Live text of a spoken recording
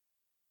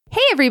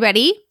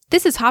everybody.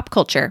 This is Hop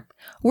Culture.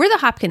 We're the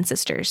Hopkins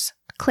sisters,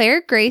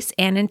 Claire, Grace,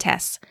 Anne, and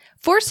Tess.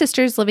 4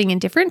 sisters living in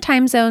different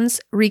time zones,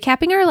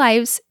 recapping our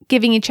lives,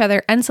 giving each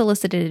other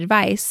unsolicited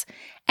advice,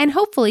 and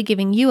hopefully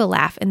giving you a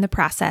laugh in the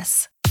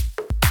process.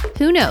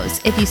 Who knows,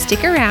 if you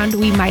stick around,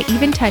 we might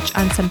even touch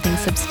on something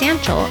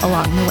substantial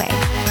along the way.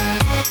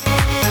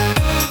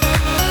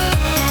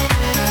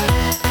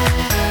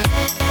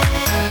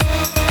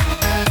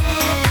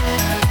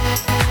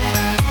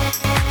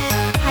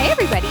 Hi,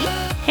 everybody.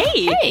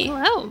 Hey.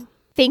 Hello.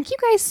 Thank you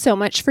guys so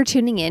much for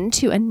tuning in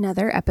to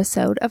another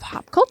episode of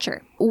Hop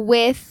Culture.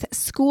 With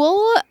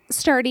school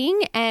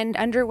starting and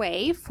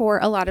underway for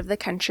a lot of the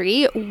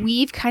country,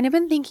 we've kind of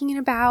been thinking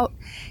about,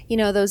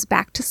 those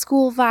back to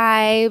school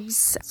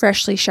vibes,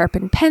 freshly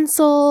sharpened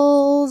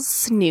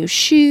pencils, new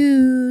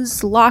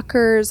shoes,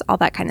 lockers, all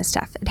that kind of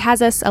stuff. It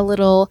has us a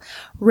little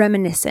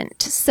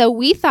reminiscent. So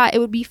we thought it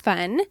would be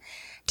fun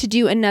to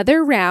do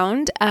another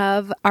round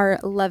of our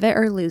Love It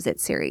or Lose It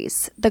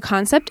series. The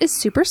concept is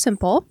super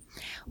simple.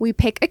 We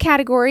pick a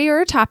category or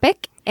a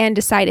topic and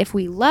decide if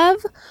we love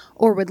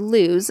or would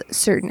lose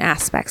certain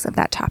aspects of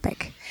that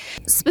topic.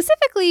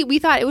 Specifically, we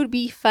thought it would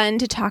be fun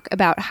to talk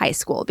about high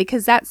school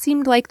because that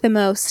seemed like the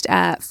most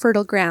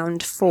fertile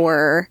ground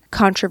for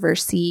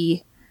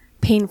controversy,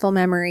 painful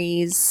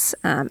memories,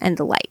 and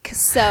the like.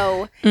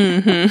 So...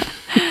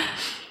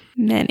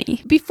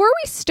 Many. Before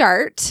we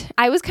start,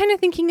 I was kind of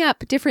thinking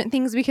up different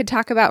things we could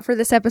talk about for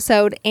this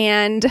episode,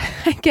 and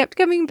I kept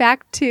coming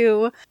back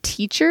to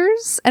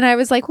teachers, and I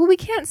was like, well, we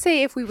can't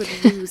say if we would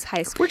lose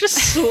high school. We're just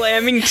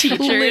slamming teachers.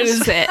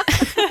 Lose it.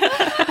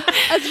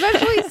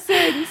 Especially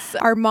since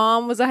our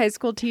mom was a high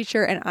school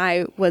teacher and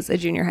I was a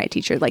junior high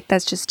teacher. Like,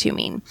 that's just too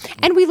mean.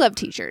 And we love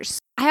teachers.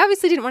 I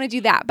obviously didn't want to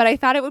do that, but I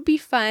thought it would be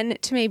fun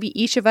to maybe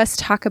each of us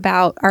talk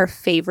about our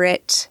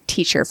favorite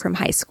teacher from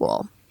high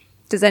school.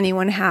 Does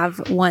anyone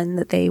have one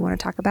that they want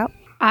to talk about?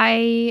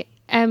 I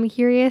am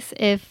curious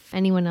if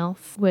anyone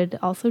else would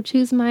also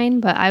choose mine,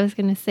 but I was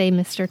going to say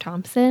Mr.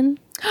 Thompson.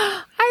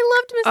 I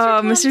loved Mr.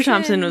 Thompson. Oh, Mr.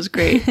 Thompson was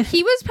great.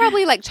 He was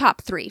probably like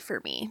top 3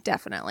 for me,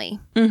 definitely.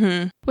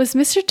 Mm-hmm. Was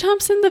Mr.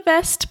 Thompson the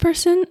best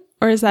person?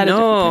 Or is that a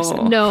different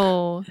person?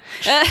 No.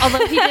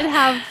 Although he did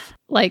have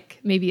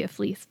maybe a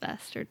fleece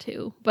vest or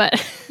 2, but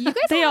you guys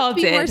they all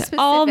did.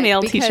 All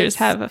male teachers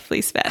have a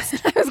fleece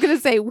vest. I was going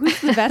to say, who's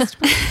the best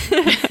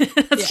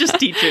person? That's just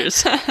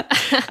teachers.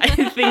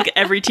 I think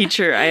every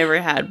teacher I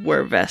ever had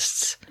wore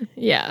vests.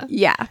 Yeah.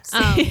 Yeah.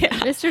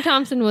 Mr.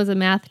 Thompson was a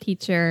math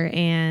teacher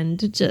and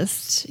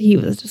he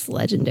was just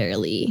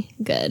legendarily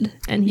good.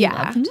 And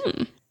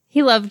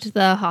he loved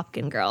the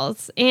Hopkins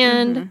girls.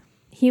 And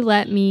he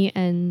let me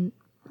and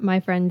my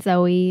friend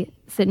Zoe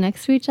sit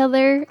next to each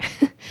other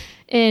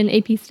in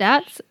AP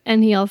Stats,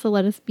 and he also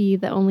let us be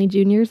the only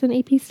juniors in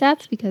AP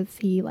Stats because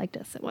he liked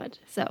us so much.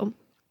 So,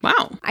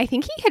 wow. I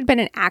think he had been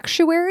an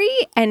actuary,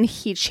 and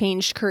he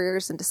changed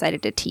careers and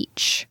decided to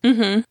teach.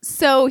 Mm-hmm.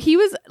 So he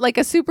was like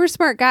a super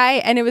smart guy,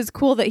 and it was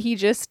cool that he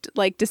just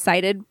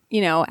decided,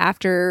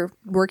 after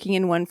working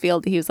in one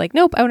field, he was like,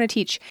 nope, I want to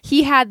teach.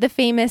 He had the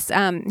famous,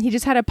 he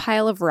just had a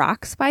pile of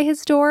rocks by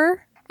his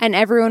door. And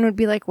everyone would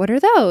be like, what are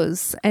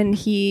those? And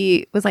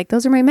he was like,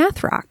 those are my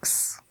math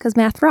rocks, because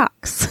math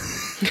rocks.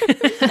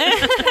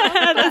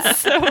 That's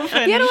so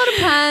funny. He had a lot of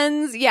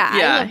puns.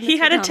 Yeah. He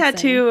had a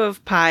tattoo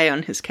of pi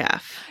on his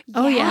calf.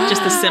 Oh, yeah.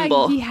 Just a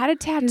symbol. He had a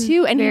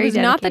tattoo, and he was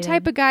not the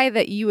dedicated. type of guy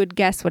that you would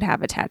guess would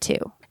have a tattoo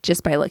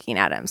just by looking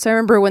at him. So I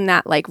remember when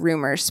that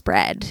rumor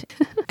spread,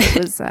 it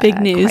was big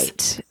news.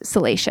 Quite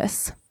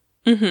salacious.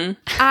 Mm-hmm.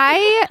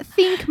 I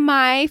think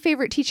my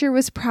favorite teacher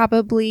was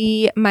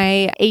probably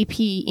my AP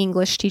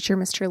English teacher,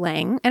 Mr.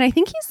 Lang. And I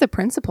think he's the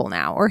principal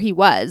now, or he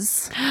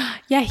was.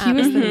 Yeah, he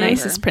was the Mhm.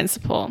 nicest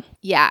principal.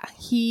 Yeah,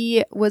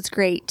 he was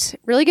great.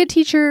 Really good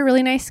teacher,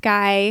 really nice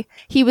guy.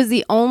 He was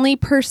the only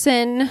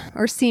person,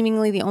 or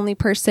seemingly the only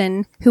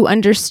person, who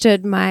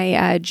understood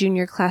my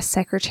junior class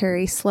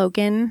secretary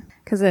slogan,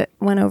 because it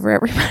went over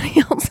everybody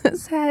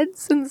else's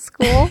heads in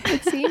school,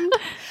 it seemed.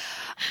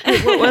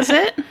 What was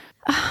it?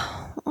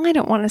 I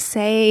don't want to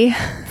say.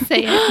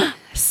 say it.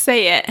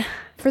 Say it.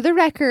 For the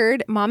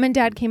record, Mom and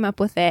Dad came up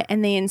with it,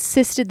 and they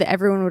insisted that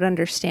everyone would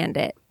understand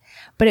it.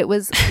 But it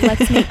was,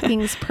 let's make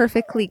things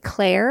perfectly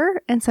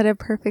clear instead of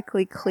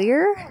perfectly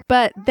clear.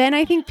 But then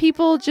I think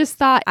people just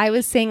thought I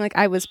was saying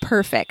I was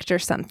perfect or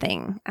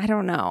something. I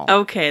don't know.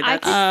 Okay. I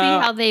That's, can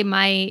see how they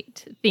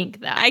might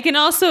think that. I can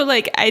also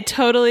I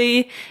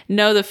totally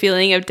know the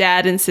feeling of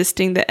Dad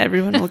insisting that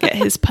everyone will get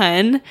his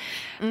pun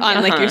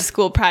on your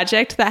school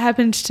project. That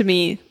happened to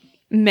me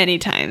many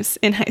times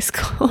in high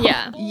school.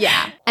 Yeah.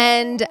 Yeah.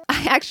 And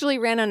I actually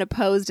ran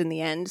unopposed in the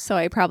end, so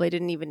I probably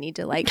didn't even need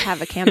to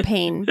have a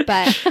campaign.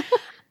 But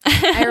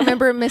I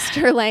remember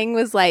Mr. Lang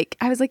was I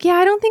was like, yeah,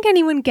 I don't think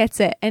anyone gets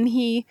it. And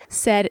he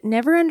said,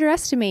 never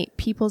underestimate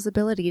people's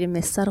ability to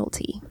miss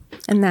subtlety.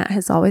 And that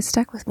has always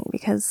stuck with me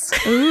because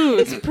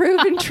it's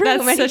proven true.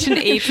 That's such an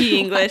AP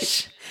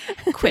English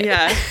quit.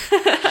 Yeah.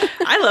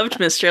 I loved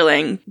Mr.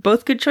 Lang.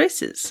 Both good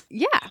choices.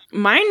 Yeah.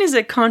 Mine is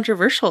a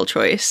controversial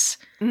choice.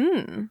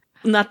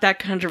 Not that I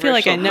controversial. feel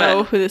like I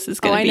know who this is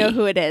going to be. I know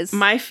who it is.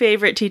 My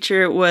favorite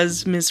teacher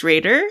was Ms.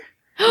 Rader.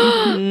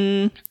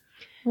 Whoa.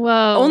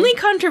 Only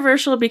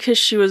controversial because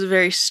she was a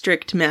very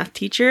strict math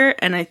teacher,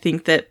 and I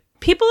think that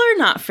people are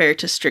not fair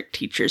to strict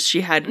teachers.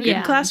 She had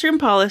good classroom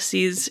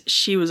policies.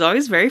 She was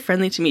always very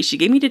friendly to me. She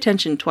gave me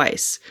detention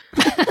twice.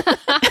 But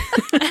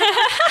we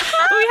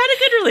had a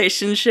good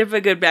relationship, a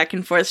good back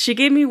and forth. She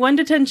gave me one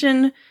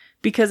detention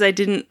because I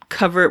didn't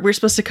we're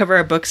supposed to cover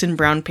our books in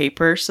brown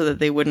paper so that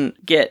they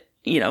wouldn't get,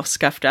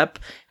 scuffed up.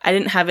 I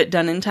didn't have it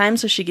done in time,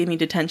 so she gave me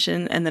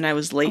detention, and then I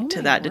was late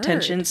to that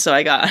detention, so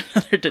I got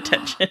another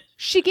detention.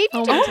 She gave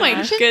you detention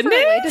for a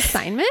late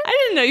assignment? I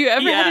didn't know you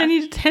ever had any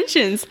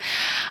detentions.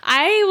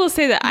 I will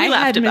say that I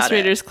had Miss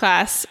Rader's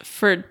class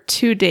for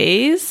 2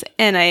 days,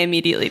 and I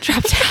immediately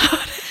dropped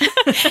out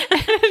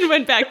and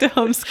went back to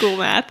homeschool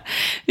math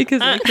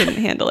because I couldn't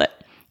handle it.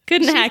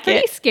 Couldn't hack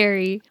it. Pretty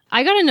scary.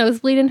 I got a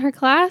nosebleed in her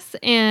class,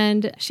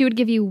 and she would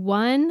give you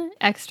 1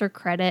 extra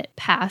credit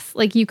pass.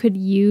 Like, you could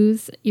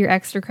use your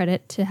extra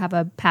credit to have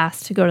a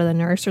pass to go to the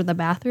nurse or the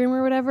bathroom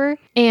or whatever.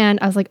 And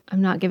I was like,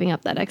 I'm not giving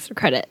up that extra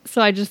credit.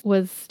 So I just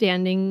was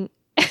standing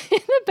in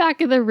the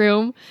back of the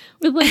room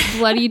with like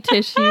bloody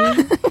tissues.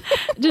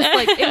 Just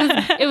like,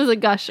 it was a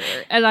gusher.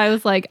 And I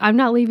was like, I'm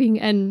not leaving.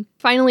 And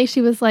finally she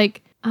was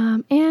like,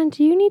 and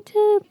do you need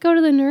to go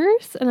to the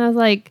nurse? And I was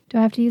like, do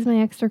I have to use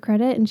my extra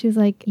credit? And she was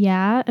like,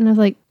 yeah. And I was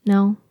like,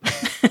 no.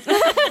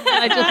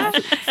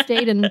 I just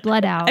stayed and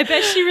bled out. I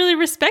bet she really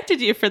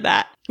respected you for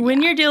that.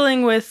 When you're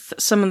dealing with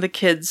some of the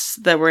kids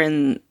that were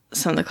in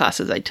some of the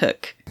classes I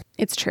took,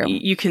 it's true.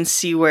 You can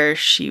see where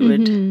she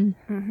would.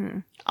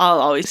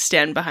 I'll always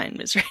stand behind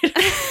Ms. Rader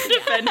to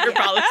defend her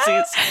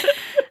policies.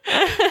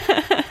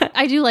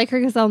 I do like her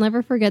because I'll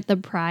never forget the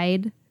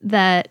pride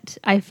that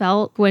I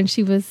felt when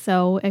she was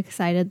so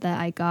excited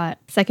that I got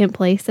second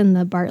place in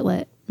the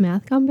Bartlett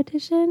math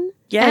competition.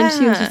 Yeah. And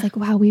she was just like,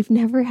 wow, we've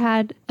never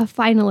had a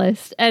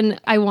finalist. And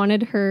I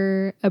wanted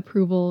her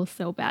approval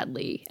so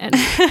badly. And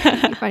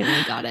we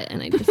finally got it.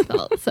 And I just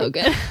felt so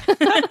good.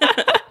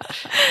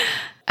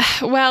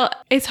 Well,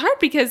 it's hard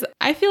because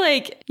I feel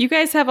like you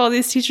guys have all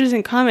these teachers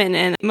in common.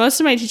 And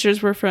most of my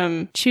teachers were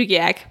from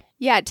Chugiak.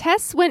 Yeah,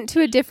 Tess went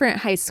to a different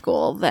high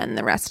school than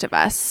the rest of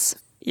us.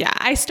 Yeah,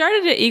 I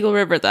started at Eagle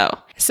River, though.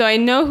 So I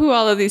know who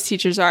all of these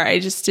teachers are. I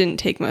just didn't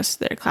take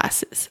most of their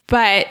classes.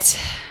 But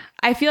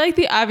I feel like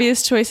the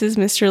obvious choice is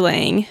Mr.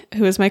 Lang,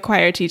 who is my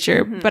choir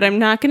teacher. But I'm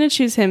not going to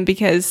choose him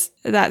because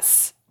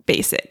that's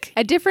basic.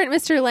 A different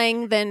Mr.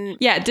 Lang than...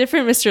 Yeah,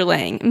 different Mr.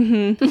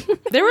 Lang.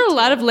 There were a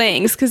lot of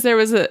Langs because there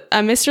was a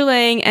Mr.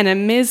 Lang and a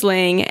Ms.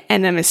 Lang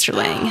and a Mr.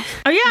 Lang.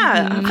 Oh,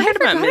 yeah. I heard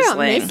about Ms.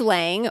 Lang. Ms.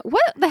 Lang.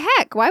 What the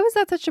heck? Why was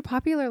that such a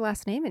popular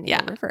last name in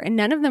Eagle River? And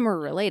none of them were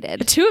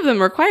related. 2 of them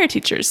were choir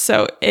teachers.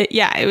 So,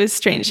 it was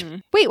strange.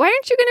 Wait, why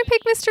aren't you going to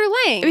pick Mr.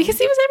 Lang? Because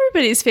he was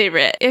everybody's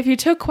favorite. If you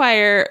took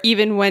choir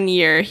even 1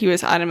 year, he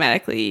was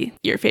automatically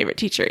your favorite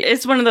teacher.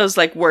 It's one of those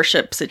like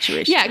worship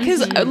situations. Yeah,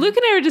 because Luke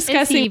and I were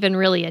discussing... Is he even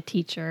really a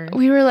teacher?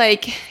 We were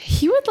like,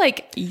 he would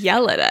like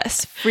yell at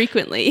us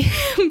frequently,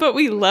 but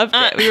we loved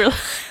it.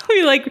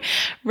 We like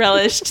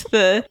relished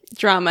the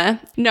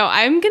drama. No,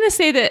 I'm going to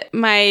say that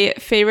my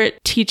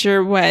favorite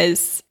teacher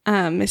was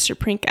Mr.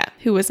 Prinka,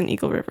 who was an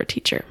Eagle River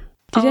teacher.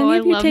 Did any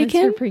of you take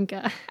him? Mr.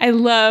 Prinka. I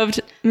loved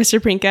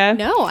Mr. Prinka.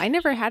 No, I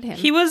never had him.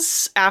 He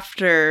was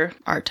after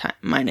our time,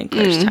 mine and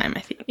Claire's time,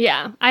 I think.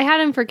 Yeah, I had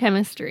him for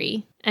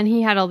chemistry, and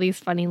he had all these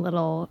funny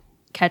little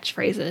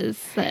catchphrases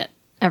that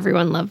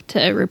everyone loved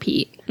to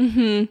repeat.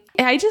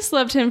 I just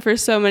loved him for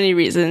so many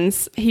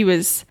reasons. He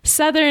was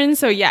Southern,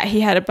 so yeah,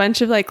 he had a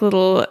bunch of like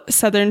little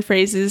Southern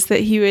phrases that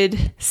he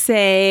would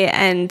say,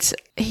 and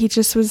he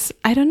just was,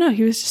 I don't know,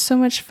 he was just so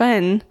much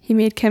fun. He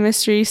made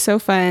chemistry so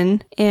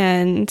fun,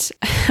 and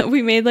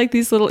we made like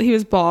these little, he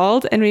was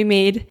bald, and we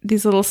made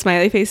these little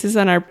smiley faces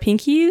on our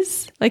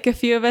pinkies. Like a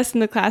few of us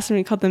in the classroom,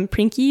 we called them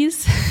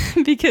Prinkies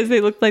because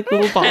they looked like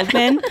little bald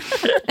men.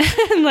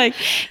 And like,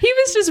 he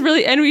was just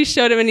really, and we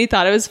showed him and he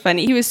thought it was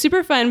funny. He was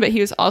super fun, but he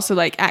was also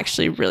like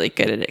actually really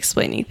good at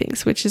explaining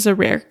things, which is a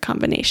rare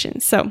combination.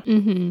 So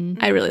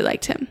I really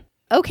liked him.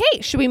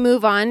 Okay, should we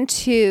move on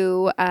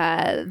to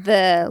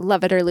the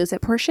love it or lose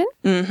it portion?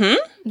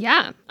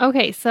 Yeah.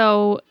 Okay,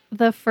 so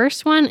the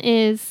first one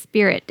is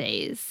Spirit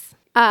Days.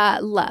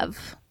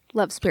 Love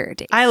Spirit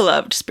Days. I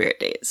loved Spirit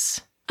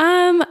Days.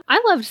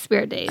 I loved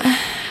Spirit Days.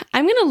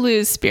 I'm going to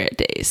lose Spirit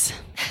Days.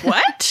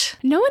 What?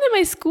 No one in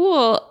my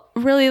school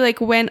really like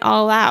went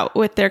all out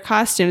with their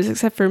costumes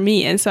except for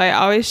me. And so I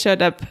always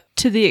showed up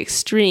to the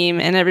extreme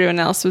and everyone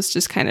else was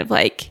just kind of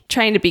like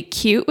trying to be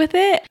cute with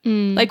it.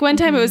 Like one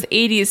time it was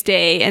 80s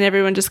day and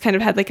everyone just kind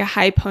of had like a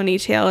high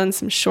ponytail and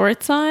some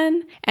shorts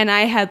on. And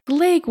I had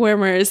leg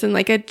warmers and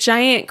like a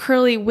giant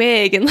curly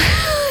wig and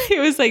it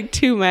was like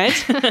too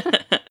much.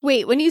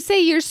 Wait, when you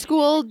say your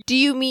school, do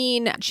you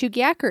mean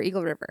Chugiak or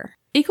Eagle River?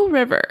 Eagle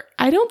River.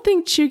 I don't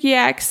think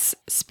Chugiak's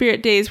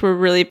Spirit Days were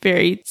really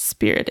very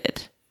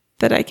spirited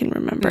that I can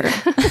remember.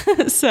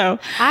 So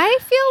I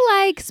feel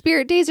like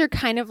Spirit Days are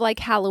kind of like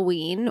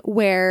Halloween,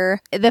 where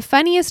the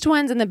funniest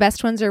ones and the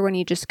best ones are when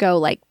you just go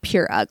like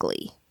pure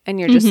ugly. And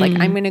you're just like,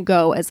 I'm going to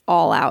go as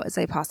all out as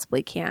I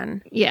possibly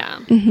can Yeah.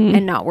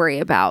 and not worry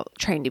about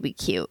trying to be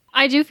cute.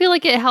 I do feel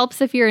like it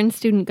helps if you're in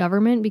student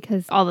government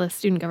because all the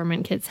student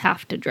government kids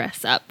have to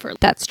dress up for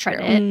That's true.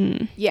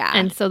 credit. Yeah.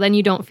 And so then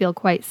you don't feel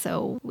quite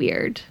so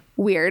weird.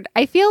 Weird.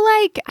 I feel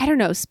like, I don't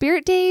know,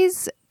 Spirit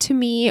Days to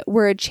me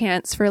were a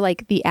chance for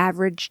like the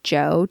average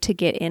Joe to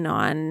get in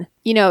on,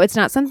 it's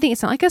not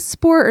like a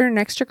sport or an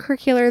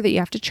extracurricular that you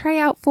have to try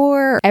out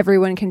for.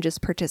 Everyone can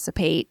just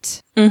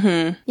participate.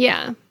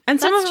 Yeah. And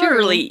some That's of them are true.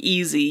 really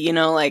easy,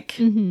 like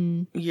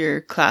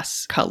your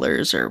class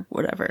colors or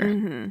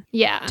whatever.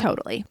 Yeah.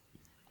 Totally.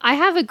 I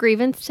have a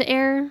grievance to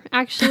air,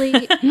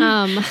 actually.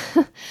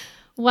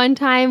 One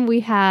time we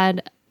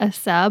had a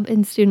sub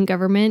in student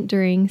government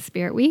during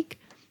Spirit Week.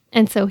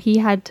 And so he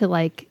had to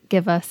like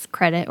give us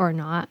credit or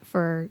not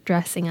for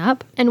dressing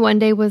up. And one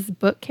day was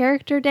book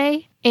character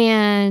day.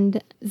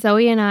 And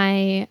Zoe and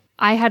I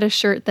had a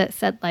shirt that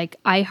said like,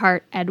 I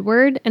heart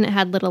Edward. And it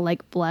had little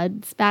like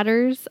blood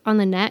spatters on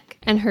the neck.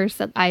 And hers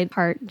said, I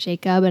heart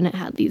Jacob. And it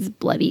had these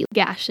bloody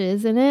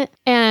gashes in it.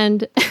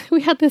 And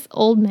we had this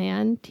old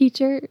man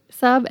teacher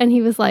sub. And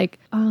he was like,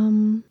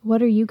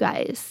 what are you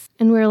guys?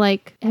 And we're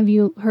like, have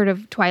you heard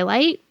of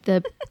Twilight?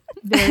 The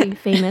very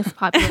famous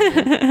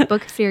popular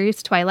book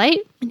series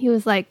Twilight. And he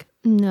was like,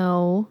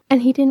 no.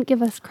 And he didn't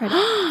give us credit.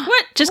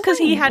 What? Just because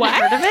he hadn't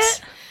heard of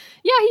it?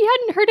 Yeah, he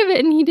hadn't heard of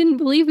it and he didn't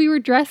believe we were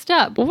dressed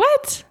up.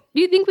 What?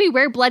 Do you think we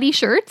wear bloody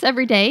shirts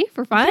every day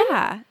for fun?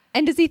 Yeah.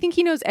 And does he think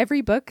he knows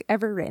every book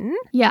ever written?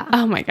 Yeah.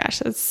 Oh my gosh,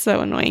 that's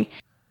so annoying.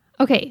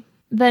 Okay.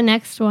 The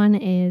next one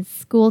is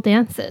school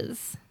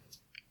dances.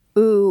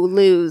 Ooh,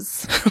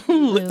 lose.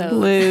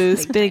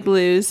 Lose. Big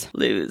lose.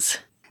 Lose.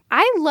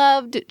 I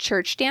loved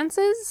church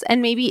dances,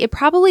 and maybe it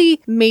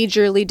probably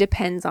majorly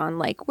depends on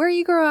like where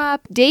you grew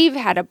up. Dave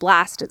had a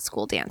blast at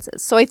school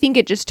dances, so I think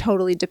it just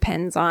totally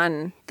depends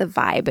on the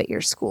vibe at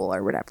your school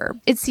or whatever.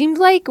 It seemed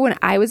like when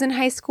I was in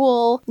high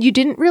school, you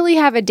didn't really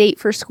have a date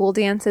for school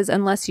dances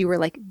unless you were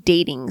like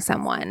dating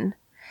someone.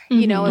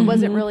 It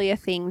wasn't really a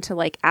thing to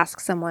like ask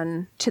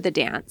someone to the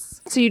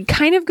dance. So you'd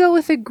kind of go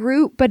with a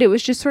group, but it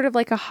was just sort of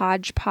like a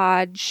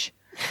hodgepodge.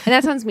 And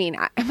that sounds mean.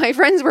 My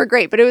friends were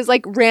great, but it was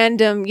like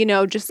random,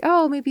 just,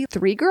 maybe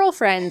 3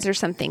 girlfriends or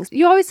something.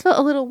 You always felt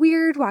a little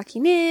weird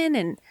walking in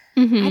and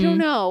I don't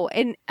know.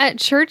 And At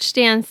church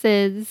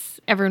dances,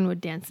 everyone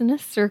would dance in a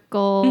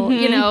circle,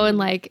 and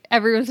like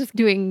everyone's just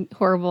doing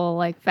horrible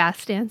like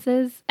fast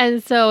dances.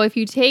 And so if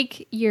you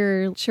take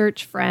your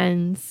church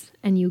friends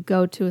and you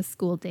go to a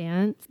school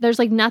dance, there's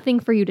like nothing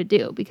for you to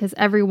do because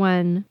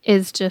everyone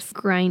is just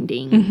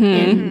grinding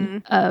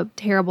in a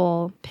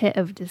terrible pit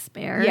of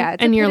despair. yeah,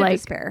 it's and a you're pit of like,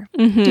 despair.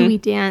 do we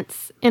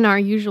dance in our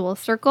usual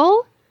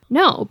circle?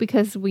 No,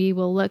 because we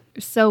will look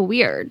so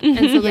weird. And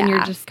so then you're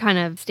Yeah. just kind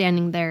of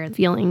standing there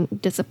feeling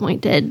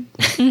disappointed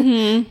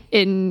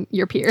in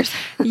your peers.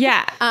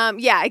 Yeah.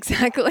 Yeah,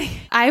 exactly.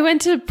 I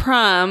went to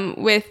prom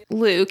with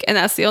Luke, and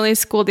that's the only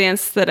school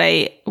dance that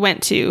I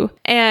went to.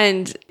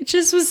 And it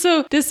just was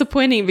so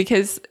disappointing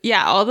because,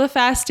 all the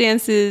fast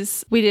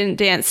dances we didn't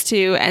dance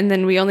to. And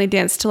then we only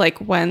danced to like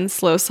one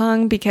slow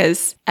song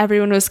because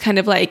everyone was kind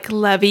of like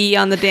lovey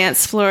on the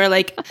dance floor,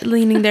 like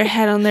leaning their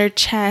head on their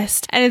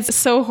chest. And it's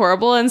so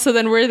horrible. And so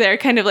then we're there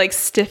kind of like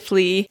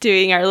stiffly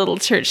doing our little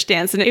church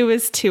dance. And it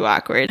was too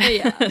awkward.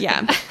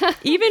 Yeah.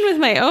 Even with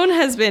my own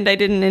husband, I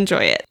didn't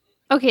enjoy it.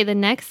 Okay, the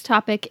next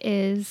topic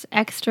is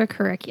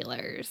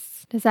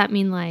extracurriculars. Does that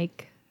mean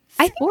like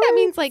I think that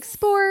means like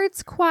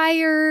sports,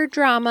 choir,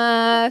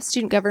 drama,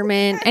 student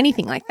government,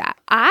 anything like that.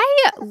 I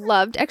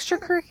loved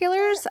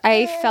extracurriculars.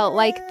 I felt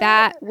like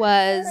that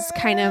was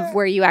kind of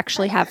where you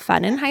actually have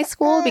fun in high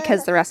school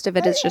because the rest of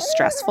it is just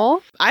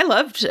stressful. I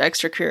loved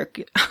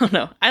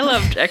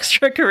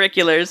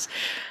extracurriculars.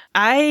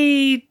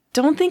 I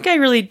don't think I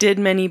really did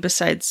many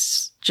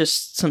besides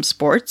just some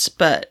sports,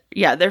 but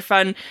yeah, they're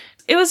fun.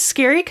 It was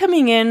scary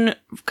coming in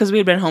because we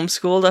had been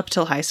homeschooled up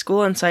till high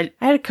school. And so I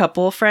had a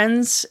couple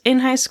friends in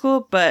high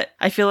school, but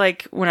I feel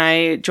like when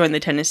I joined the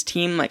tennis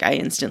team, like I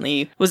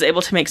instantly was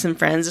able to make some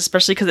friends,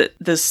 especially because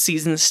the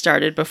season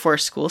started before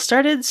school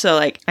started. So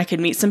like I could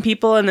meet some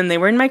people and then they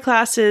were in my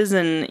classes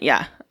and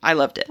yeah, I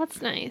loved it.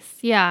 That's nice.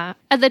 Yeah.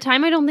 At the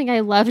time, I don't think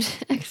I loved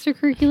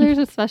extracurriculars,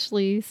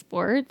 especially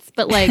sports.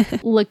 But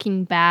like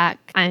looking back,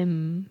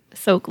 I'm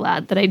so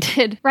glad that I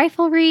did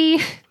riflery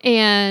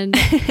and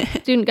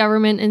student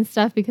government and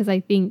stuff because I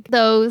think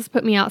those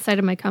put me outside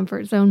of my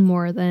comfort zone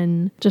more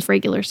than just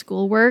regular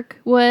schoolwork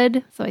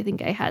would. So I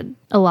think I had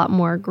a lot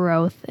more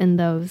growth in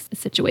those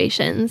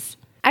situations.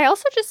 I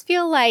also just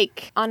feel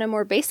like on a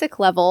more basic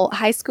level,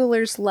 high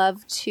schoolers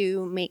love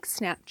to make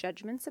snap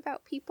judgments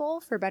about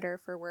people for better or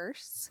for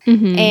worse.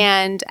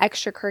 And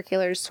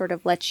extracurriculars sort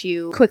of let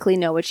you quickly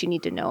know what you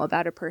need to know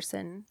about a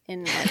person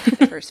in like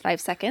the first 5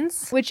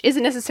 seconds, which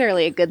isn't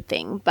necessarily a good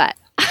thing, but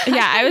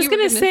Yeah, I was You were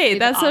going to gonna say say the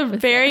that's a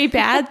opposite. very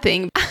bad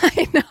thing.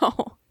 I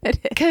know. It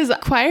is. Because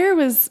choir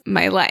was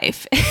my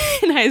life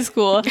in high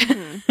school.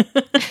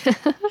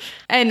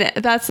 And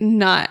that's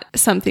not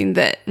something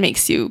that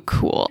makes you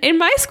cool. In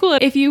my school,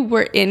 if you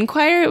were in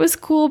choir, it was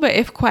cool. But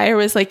if choir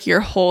was like your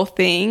whole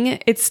thing,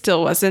 it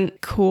still wasn't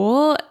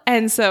cool.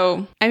 And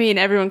so, I mean,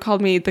 everyone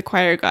called me the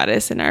choir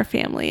goddess in our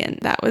family, and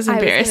that was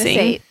embarrassing.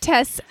 I was gonna say,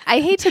 Tess, I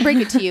hate to break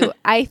it to you.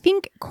 I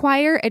think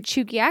choir at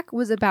Chugiak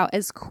was about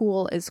as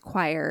cool as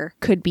choir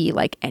could be,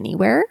 like,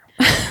 anywhere.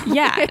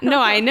 Yeah, no,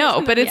 I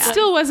know, but it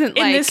still wasn't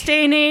like... In this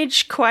day and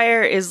age,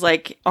 choir is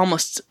like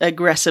almost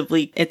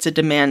aggressively, it's a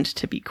demand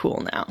to be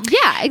cool now.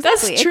 Yeah,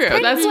 exactly. That's true.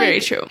 That's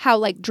very true. How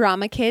like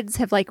drama kids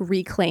have like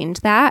reclaimed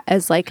that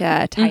as like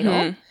a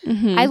title.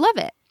 I love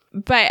it.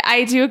 But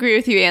I do agree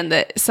with you, Anne,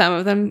 that some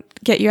of them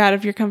get you out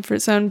of your comfort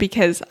zone,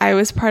 because I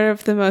was part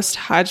of the most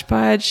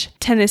hodgepodge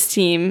tennis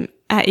team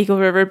at Eagle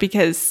River,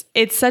 because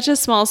it's such a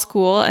small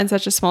school and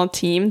such a small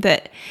team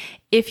that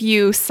if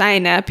you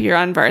sign up, you're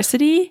on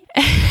varsity.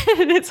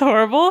 And it's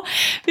horrible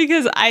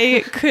because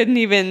I couldn't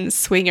even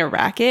swing a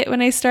racket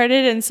when I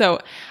started. And so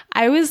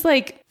I was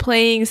like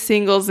playing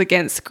singles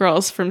against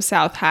girls from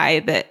South High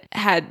that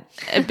had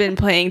been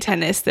playing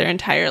tennis their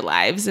entire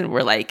lives and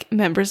were like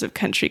members of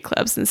country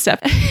clubs and stuff.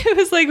 It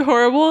was like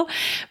horrible,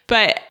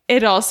 but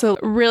it also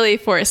really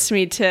forced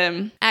me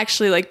to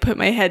actually like put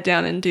my head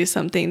down and do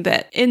something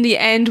that in the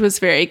end was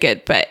very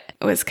good, but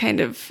it was kind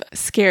of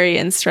scary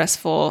and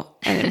stressful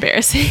and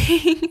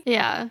embarrassing.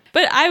 Yeah.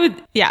 But I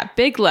would,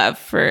 big love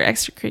for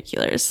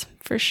extracurriculars.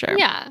 For sure.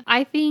 Yeah.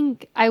 I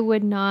think I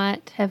would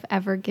not have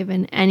ever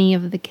given any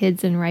of the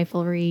kids in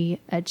riflery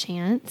a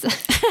chance.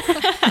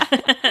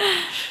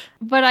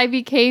 But I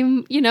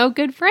became,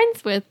 good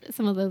friends with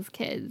some of those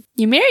kids.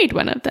 You married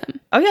one of them.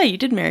 Oh, yeah, you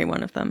did marry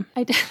one of them.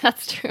 I did.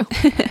 That's true.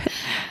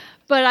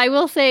 But I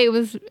will say it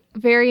was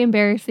very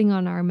embarrassing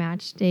on our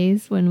match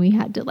days when we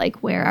had to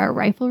like wear our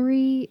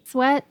riflery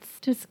sweats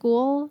to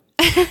school.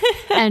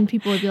 And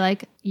people would be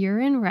like, "You're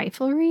in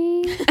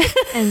riflery?"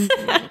 And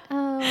like,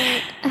 oh,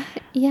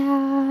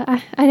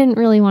 yeah, I didn't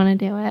really want to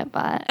do it,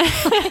 but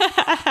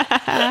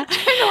trying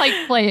to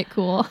like play it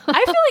cool.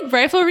 I feel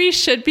like riflery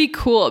should be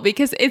cool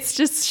because it's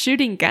just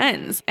shooting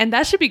guns, and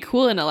that should be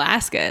cool in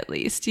Alaska, at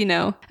least,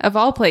 of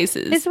all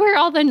places. It's where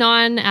all the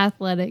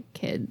non-athletic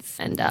kids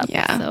end up.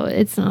 Yeah. So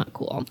it's not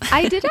cool.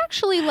 I did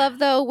actually love,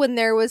 though, when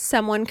there was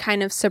someone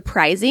kind of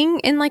surprising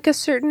in like a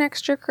certain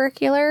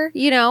extracurricular,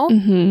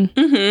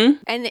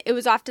 And it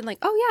was often like,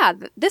 oh,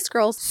 yeah, this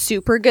girl's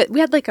super good.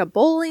 We had like a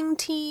bowling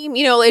team,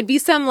 it'd be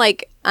some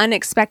like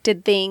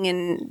unexpected thing.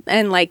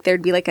 And like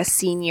there'd be like a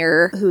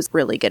senior who's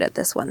really good at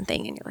this one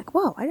thing. And you're like,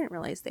 whoa, I didn't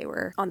realize they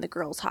were on the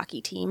girls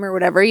hockey team or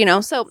whatever,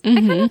 So I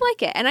kind of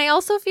like it. And I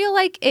also feel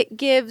like it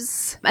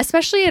gives,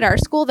 especially at our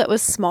school that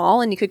was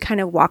small and you could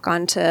kind of walk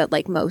onto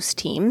like most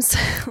teams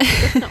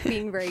not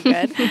being very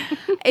good.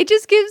 It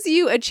just gives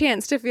you a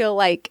chance to feel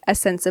like a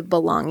sense of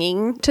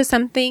belonging to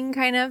something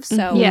kind of.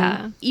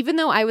 So even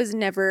though I was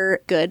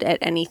never good at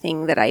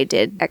anything that I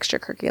did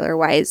extracurricular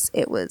wise,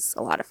 it was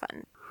a lot of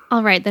fun.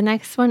 All right. The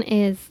next one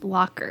is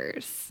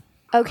lockers.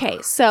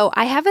 Okay, so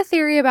I have a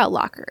theory about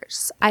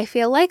lockers. I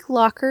feel like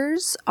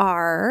lockers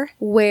are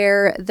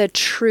where the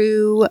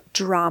true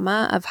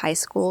drama of high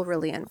school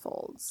really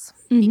unfolds.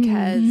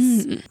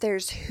 Because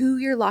there's who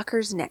your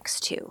locker's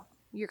next to.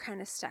 You're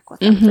kind of stuck with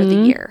them for the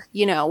year,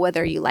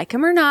 whether you like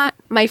them or not.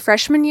 My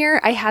freshman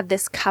year, I had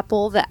this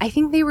couple that I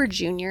think they were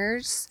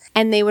juniors,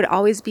 and they would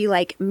always be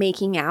like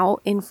making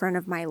out in front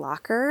of my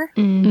locker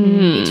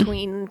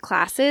between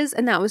classes.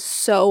 And that was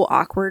so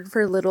awkward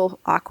for little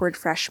awkward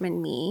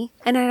freshman me.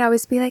 And I'd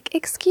always be like,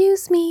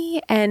 "Excuse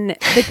me." And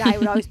the guy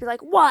would always be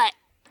like, "What?"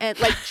 And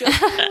like jokingly,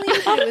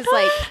 it was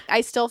like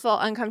I still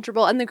felt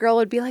uncomfortable, and the girl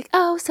would be like,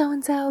 "Oh, so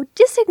and so,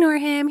 just ignore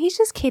him. He's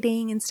just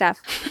kidding and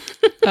stuff."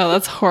 Oh,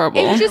 that's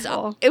horrible.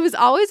 It was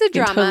always a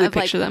drama totally of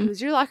like, them.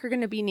 who's your locker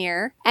going to be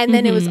near, and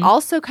then it was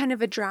also kind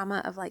of a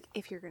drama of like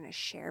if you're going to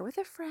share with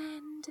a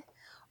friend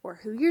or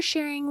who you're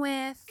sharing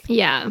with.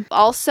 Yeah.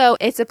 Also,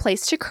 it's a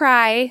place to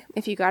cry.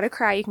 If you got to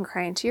cry, you can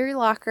cry into your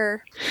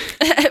locker.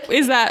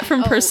 Is that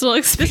from personal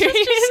experience?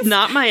 It's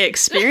not my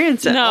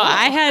experience at all.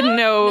 I had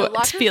no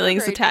lockers are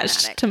feelings very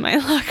attached dramatic. to my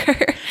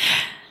locker.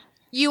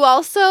 You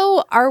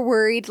also are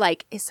worried,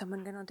 like, is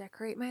someone going to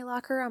decorate my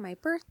locker on my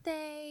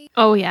birthday?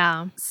 Oh,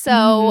 yeah.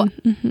 So,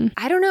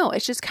 I don't know.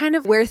 It's just kind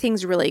of where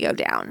things really go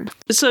down.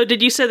 So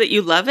did you say that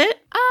you love it?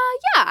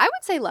 Yeah, I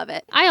would say love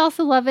it. I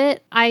also love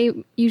it. I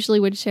usually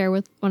would share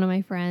with one of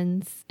my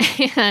friends.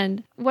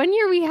 And one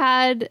year we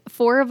had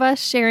 4 of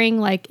us sharing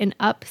like an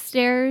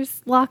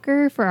upstairs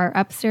locker for our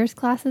upstairs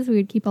classes. We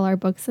would keep all our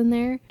books in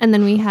there. And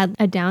then we had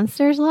a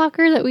downstairs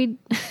locker that we'd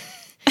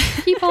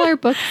keep all our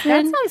books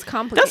That in. sounds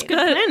complicated. That's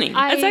good planning.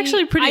 That's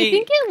actually pretty I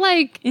think it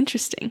like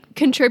interesting.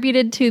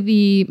 contributed to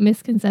the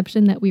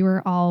misconception that we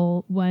were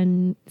all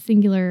one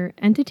singular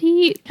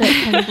entity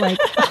that kind of like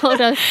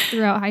followed us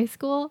throughout high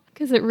school,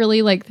 because it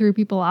really like threw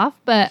people off.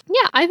 But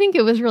yeah, I think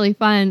it was really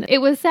fun. It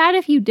was sad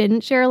if you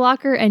didn't share a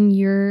locker and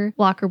your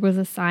locker was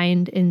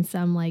assigned in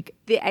some like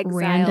the exiled,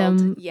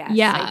 random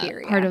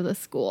Siberia. part of the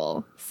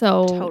school.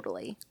 So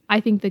Totally. I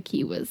think the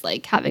key was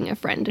like having a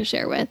friend to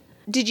share with.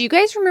 Did you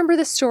guys remember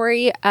the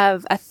story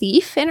of a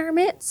thief in our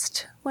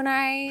midst when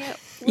I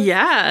was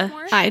Yeah.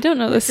 sophomore? I don't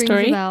know the Rings a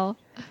story. bell.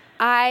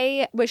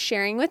 I was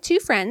sharing with two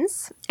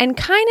friends and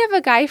kind of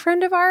a guy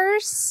friend of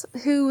ours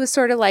who was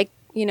sort of like,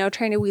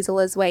 trying to weasel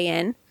his way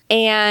in.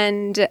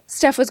 And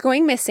stuff was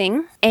going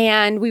missing,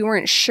 and we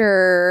weren't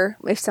sure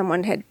if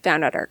someone had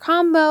found out our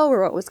combo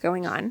or what was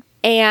going on.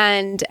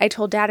 And I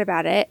told Dad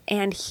about it,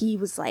 and he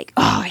was like,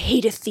 "Oh, I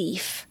hate a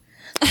thief."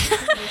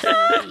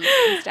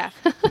 And stuff.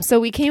 So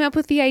we came up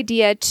with the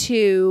idea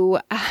to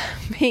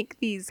make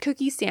these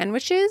cookie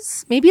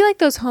sandwiches, maybe like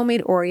those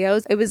homemade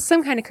Oreos. It was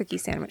some kind of cookie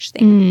sandwich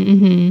thing.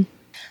 Mm-hmm.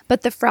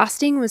 But the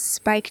frosting was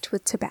spiked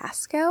with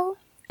Tabasco.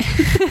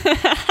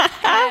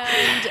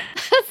 And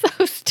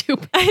So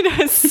stupid. I know,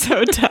 it's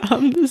so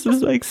dumb. This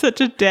is like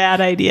such a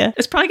dad idea.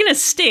 It's probably going to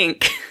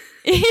stink.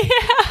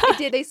 it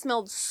did. They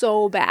smelled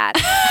so bad.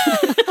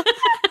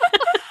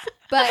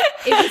 But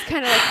it was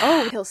kind of like,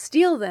 oh, he'll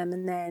steal them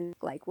and then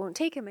like won't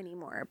take them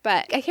anymore.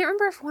 But I can't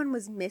remember if one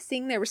was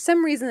missing. There was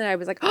some reason that I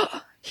was like,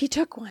 oh, he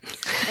took one.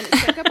 And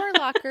it took up our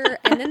locker.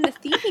 And then the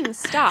thieving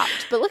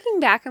stopped. But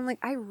looking back, I'm like,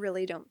 I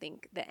really don't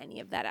think that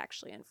any of that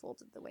actually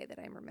unfolded the way that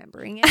I'm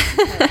remembering it.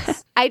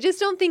 Because I just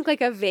don't think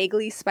like a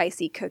vaguely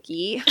spicy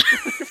cookie.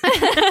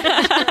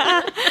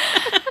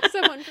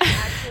 Someone from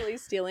actually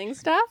stealing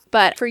stuff.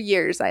 But for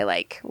years,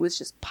 I was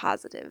just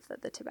positive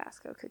that the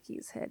Tabasco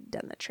cookies had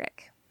done the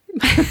trick.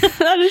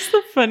 That is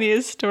the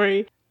funniest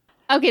story.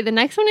 Okay, the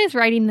next one is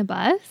riding the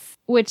bus,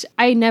 which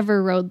I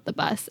never rode the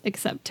bus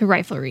except to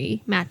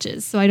riflery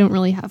matches, so I don't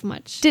really have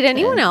much. Did to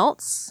anyone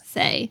else?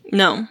 say?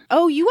 No.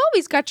 Oh, you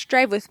always got to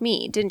drive with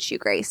me, didn't you,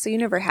 Grace? So you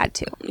never had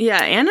to.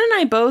 Yeah, Anna and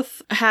I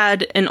both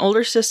had an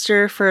older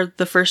sister for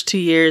the first 2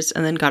 years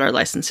and then got our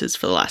licenses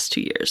for the last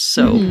 2 years.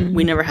 So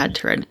we never had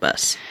to ride the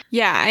bus.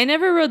 Yeah, I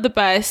never rode the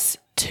bus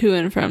to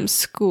and from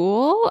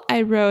school.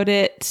 I rode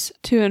it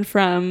to and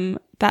from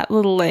that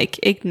little like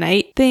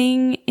Ignite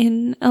thing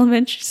in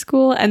elementary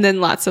school, and then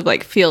lots of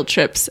like field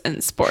trips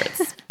and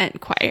sports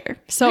and choir.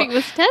 So Wait,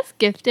 was Tess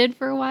gifted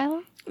for a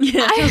while?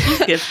 Yeah, I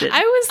was gifted.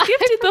 I was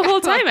gifted the whole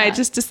time. I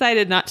just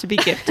decided not to be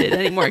gifted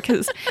anymore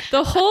because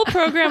the whole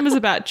program was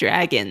about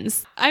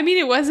dragons. I mean,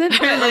 it wasn't.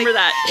 I remember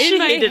that. In She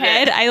my hated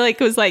head, it. I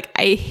was like,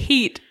 I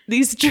hate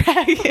these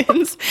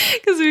dragons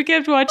because we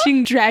kept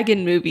watching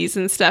dragon movies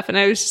and stuff, and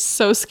I was just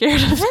so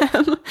scared of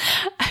them.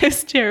 I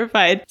was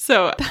terrified,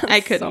 so I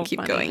couldn't so keep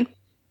funny. going.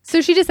 So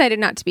she decided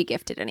not to be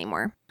gifted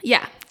anymore.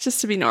 Yeah, just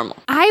to be normal.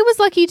 I was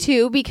lucky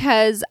too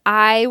because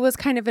I was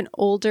kind of an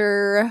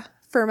older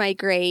for my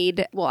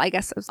grade. Well, I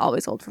guess I was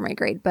always old for my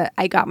grade, but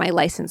I got my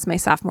license my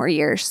sophomore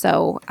year,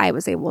 so I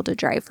was able to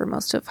drive for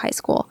most of high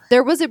school.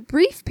 There was a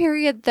brief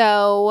period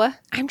though,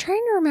 I'm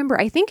trying to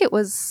remember, I think it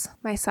was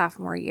my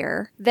sophomore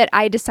year, that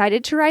I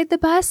decided to ride the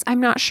bus. I'm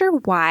not sure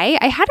why.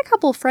 I had a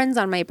couple friends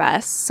on my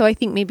bus, so I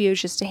think maybe it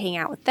was just to hang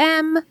out with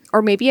them,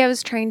 or maybe I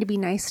was trying to be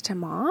nice to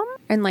mom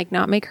and like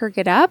not make her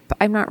get up.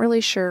 I'm not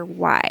really sure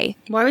why.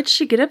 Why would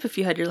she get up if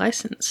you had your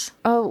license?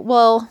 Oh,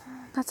 well,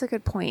 that's a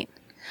good point.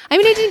 I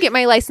mean, I didn't get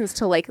my license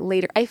till like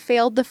later. I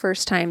failed the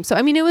first time. So,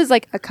 I mean, it was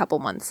like a couple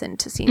months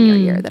into senior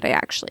year that I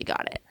actually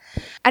got it.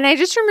 And I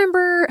just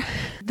remember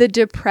the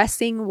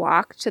depressing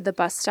walk to the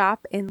bus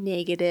stop in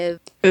negative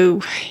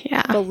Ooh,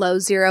 yeah. below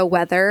zero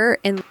weather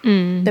in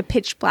the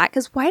pitch black.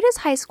 Because why does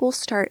high school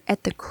start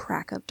at the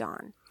crack of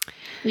dawn?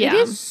 Yeah. It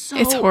is so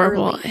It's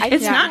horrible. early. I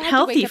It's had not to wake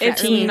healthy up for that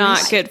It's early.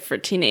 not good for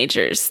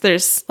teenagers.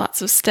 There's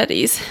lots of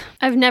studies.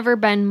 I've never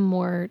been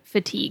more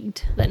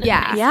fatigued than in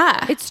Yeah. high school.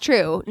 Yeah. It's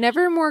true.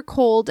 Never more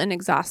cold and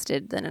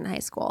exhausted than in high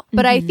school.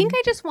 But I think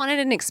I just wanted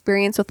an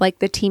experience with like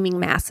the teeming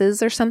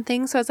masses or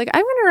something. So I was like,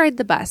 I'm going to ride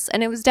the bus.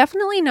 And it was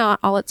definitely not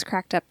all it's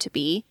cracked up to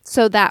be.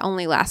 So that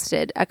only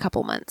lasted a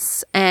couple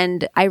months.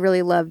 And I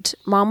really loved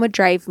Mom would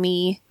drive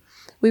me.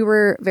 We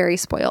were very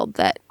spoiled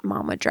that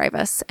Mom would drive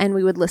us, and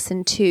we would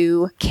listen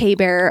to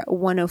K-Bear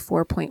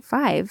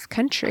 104.5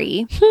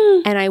 country.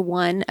 And I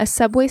won a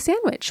Subway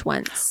sandwich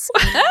once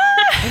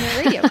in a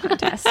radio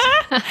contest.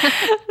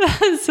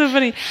 That's so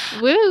funny.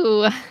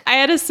 Woo. I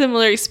had a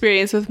similar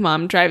experience with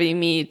Mom driving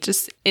me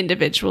just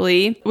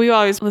individually. We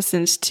always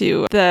listened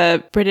to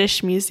the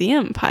British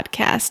Museum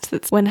podcast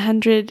that's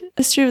 100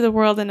 History of the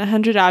World in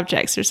 100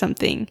 Objects or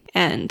something.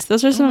 And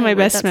those are some of my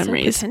best That's so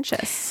memories.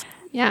 pretentious.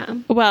 Yeah.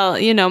 Well,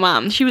 you know,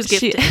 Mom. She was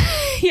gifted.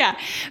 Yeah,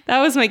 that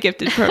was my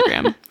gifted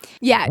program.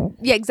 Yeah,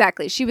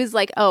 exactly. She was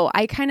like, oh,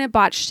 I kind of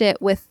botched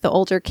it with the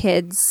older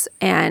kids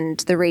and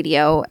the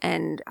radio,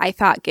 and I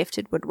thought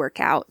gifted would work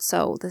out.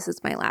 So this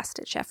is my last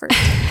ditch effort.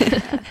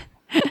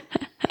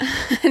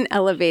 An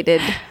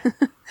elevated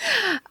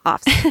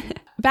offset.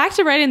 Back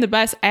to riding the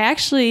bus, I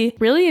actually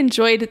really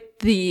enjoyed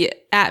the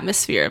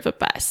atmosphere of a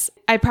bus.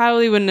 I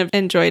probably wouldn't have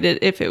enjoyed it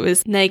if it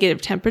was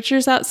negative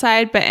temperatures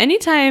outside, but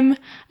anytime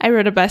I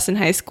rode a bus in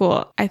high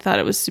school, I thought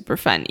it was super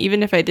fun.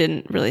 Even if I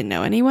didn't really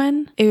know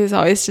anyone, it was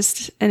always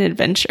just an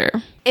adventure.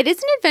 It is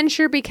an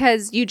adventure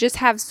because you just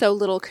have so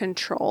little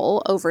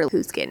control over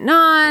who's getting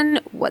on,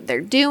 what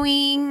they're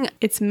doing.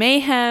 It's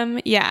mayhem.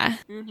 Yeah.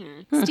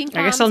 Stink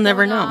I guess bombs I'll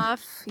never going know.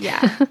 off.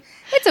 Yeah.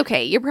 It's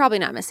okay. You're probably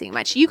not missing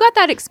much. You got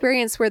that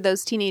experience where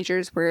those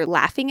teenagers were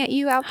laughing at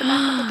you out the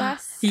back of the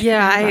bus?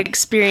 Yeah, I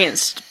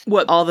experienced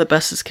what all the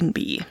buses can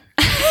be.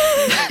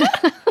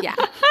 Yeah.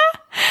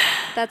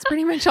 That's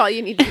pretty much all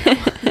you need to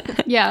know.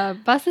 Yeah,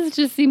 buses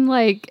just seem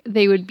like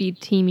they would be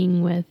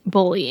teeming with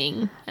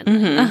bullying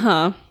and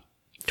Uh-huh.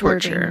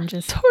 flirting Torture. and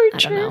just, I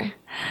don't know,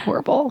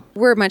 horrible.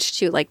 We're much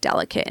too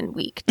delicate and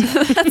weak.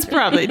 That's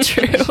probably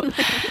true.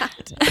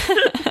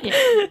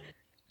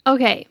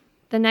 Okay,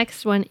 the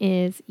next one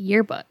is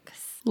yearbooks.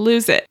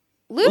 Lose it.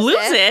 Lose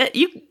it?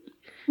 You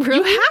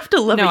have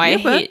to love No, a I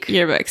yearbook. hate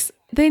yearbooks.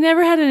 They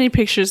never had any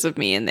pictures of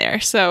me in there,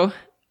 so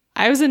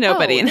I was a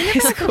nobody in they high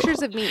never had school.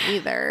 pictures of me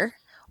either.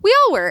 We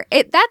all were.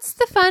 That's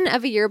the fun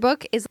of a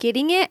yearbook, is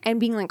getting it and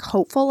being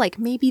hopeful,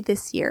 maybe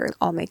this year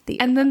I'll make the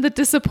yearbook. And then the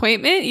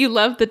disappointment. You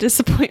love the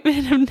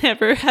disappointment of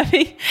never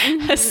having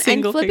a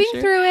single and flipping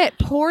picture. through it,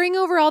 poring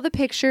over all the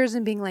pictures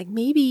and being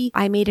maybe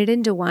I made it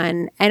into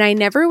one. And I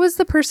never was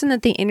the person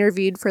that they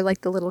interviewed for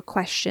the little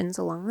questions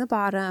along the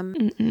bottom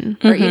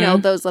or,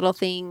 those little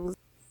things.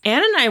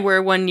 Anne and I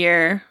were one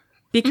year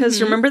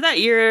because remember that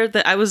year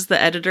that I was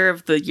the editor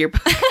of the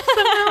yearbook?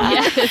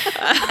 Yes.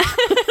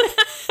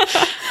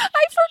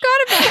 I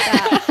forgot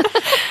about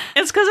that.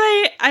 It's because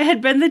I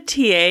had been the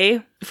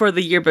TA for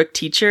the yearbook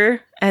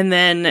teacher, and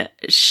then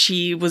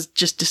she was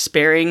just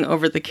despairing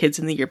over the kids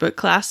in the yearbook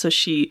class, so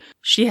she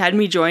had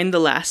me join the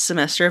last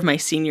semester of my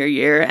senior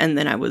year, and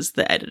then I was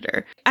the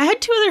editor. I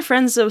had two other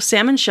friends, though,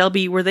 Sam and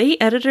Shelby. Were they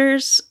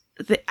editors?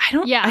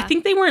 I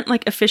think they weren't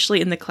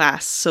officially in the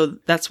class, so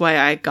that's why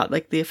I got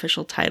the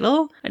official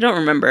title. I don't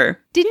remember.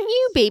 Didn't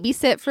you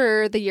babysit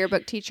for the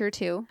yearbook teacher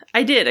too?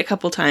 I did a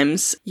couple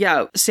times.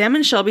 Yeah, Sam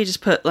and Shelby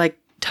just put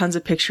tons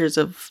of pictures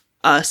of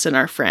us and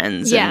our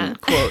friends and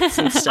quotes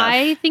and stuff.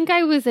 I think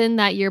I was in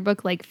that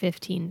yearbook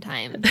 15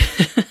 times.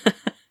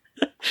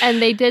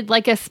 And they did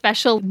a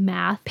special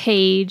math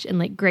page,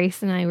 and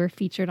Grace and I were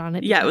featured on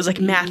it. Yeah, it was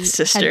because Math we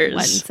Sisters. had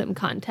won some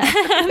contest.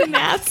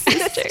 Math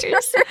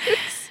sisters.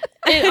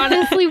 It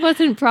honestly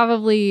wasn't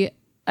probably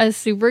a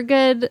super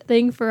good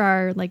thing for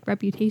our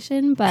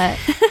reputation, but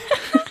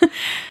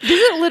Does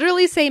it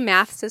literally say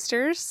Math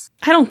Sisters?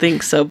 I don't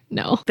think so.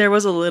 no. There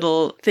was a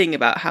little thing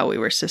about how we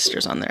were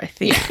sisters on there, I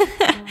think. Oh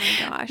my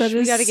gosh. That We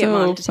is got to get so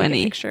Mom to funny.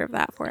 take a picture of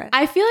that for us.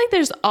 I feel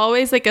there's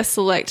always a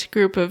select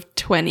group of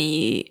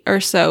 20 or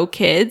so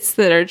kids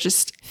that are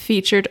just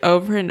featured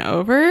over and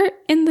over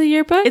in the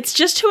yearbook. It's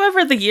just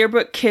whoever the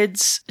yearbook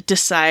kids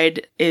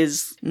decide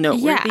is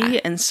noteworthy. Yeah.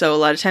 And so a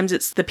lot of times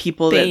it's the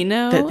people They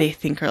know. that they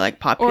think are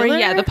popular.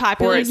 the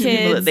popular or kids. it's the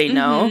people that they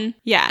know. Mhm.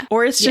 Yeah.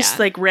 Or it's just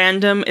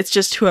random. It's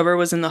just whoever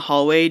was in the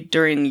hallway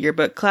during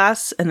yearbook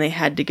class and they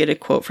had to get a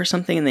quote for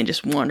something and they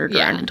just wandered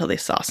around until they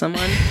saw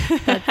someone.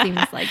 That seems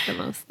like the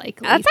most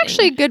likely. That's thing.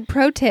 actually a good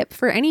pro tip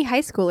for any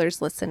high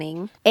schoolers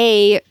listening.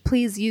 A,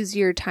 please use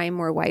your time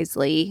more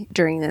wisely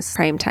during this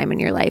prime time in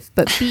your life.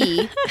 But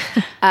B,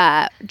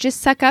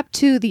 just suck up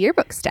to the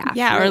yearbook staff.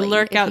 Yeah, or really,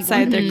 lurk if you outside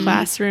want their to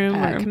classroom be,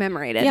 or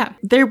commemorated. Yeah.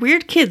 They're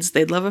weird kids.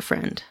 They'd love a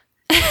friend.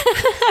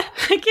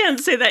 I can't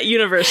say that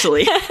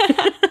universally.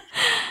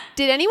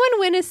 Did anyone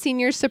win a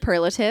senior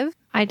superlative?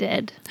 I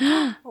did.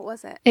 What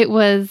was it? It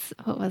was,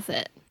 what was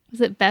it? Was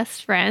it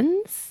Best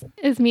Friends?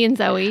 Is me and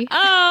Zoe.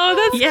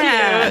 Oh, that's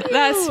Yeah. cute.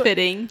 That's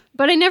fitting.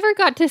 But I never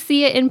got to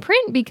see it in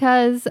print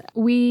because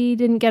we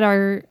didn't get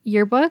our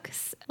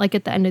yearbooks. At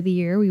the end of the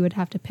year, we would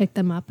have to pick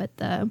them up at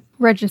the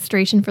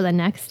registration for the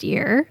next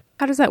year.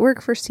 How does that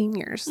work for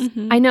seniors?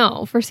 I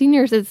know. For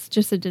seniors, it's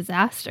just a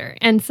disaster.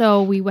 And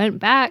so we went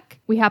back.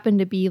 We happened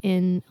to be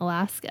in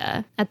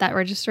Alaska at that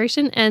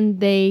registration, and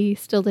they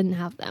still didn't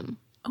have them.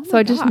 So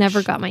I just gosh.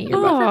 never got my yearbook.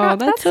 Oh,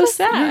 that's so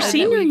sad. Your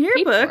senior we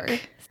paid yearbook. for.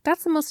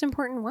 That's the most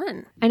important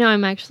one. I know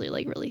I'm actually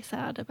really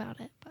sad about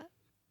it, but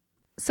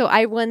So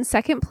I won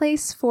second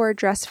place for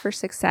Dress for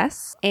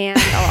Success, and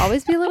I'll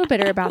always be a little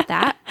bitter about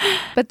that.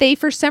 But they,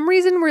 for some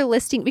reason, were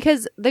listing,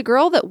 because the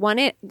girl that won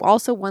it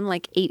also won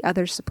 8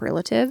 other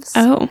superlatives.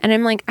 Oh. And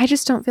I'm I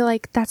just don't feel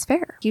like that's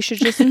fair. You should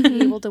just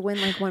be able to win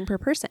one per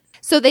person.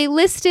 So they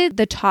listed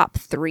the top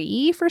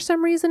 3 for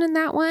some reason in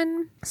that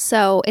one.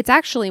 So it's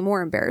actually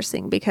more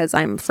embarrassing because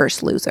I'm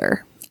first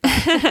loser.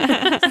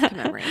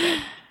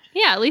 Commemorated.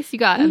 yeah, at least you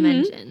got a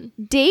mention.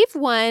 Dave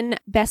won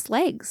Best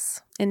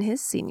Legs in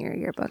his senior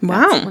yearbook.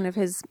 Wow. That's one of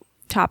his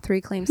top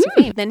 3 claims to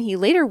fame. Then he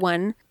later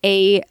won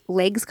a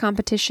legs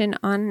competition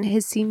on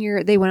his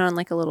senior. They went on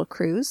a little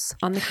cruise.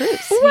 On the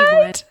cruise, he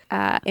won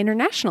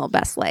international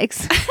best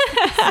legs.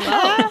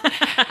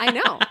 I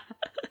know.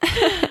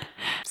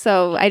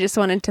 So I just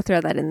wanted to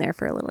throw that in there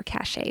for a little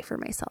cachet for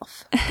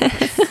myself.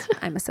 Because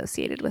I'm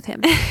associated with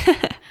him.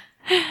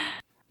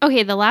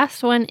 Okay, the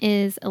last one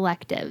is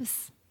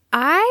electives.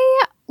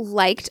 I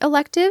liked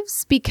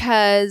electives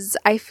because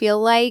I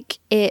feel like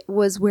it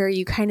was where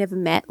you kind of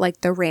met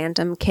like the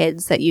random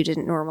kids that you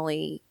didn't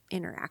normally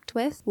interact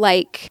with,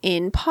 like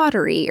in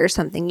pottery or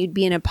something. You'd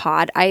be in a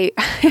pod. I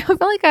felt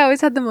like I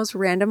always had the most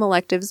random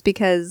electives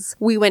because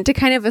we went to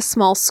kind of a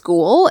small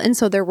school, and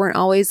so there weren't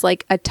always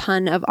like a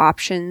ton of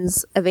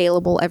options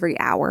available every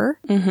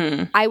hour.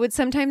 I would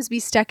sometimes be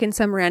stuck in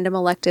some random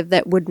elective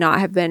that would not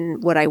have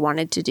been what I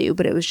wanted to do,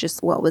 but it was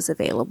just what was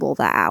available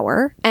that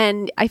hour.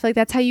 And I feel like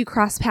that's how you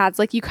cross paths.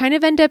 Like you kind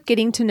of end up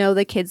getting to know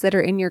the kids that are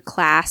in your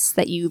class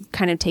that you've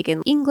kind of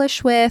taken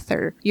English with,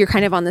 or you're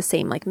kind of on the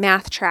same like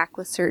math track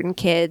with certain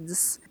kids.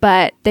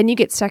 But then you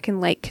get stuck in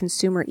like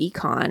consumer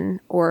econ,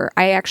 or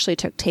I actually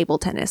took table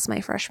tennis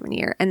my freshman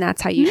year. And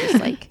that's how you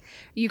just like,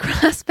 you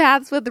cross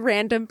paths with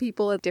random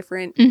people at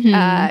different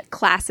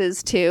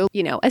classes too.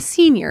 You know, a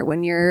senior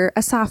when you're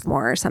a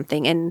sophomore or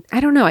something. And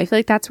I don't know, I feel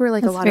like that's where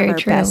like a lot of our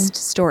best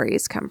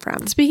stories come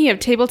from. Speaking of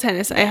table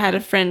tennis, I had a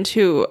friend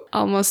who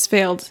almost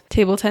failed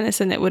table tennis,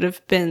 and it would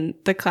have been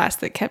the class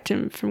that kept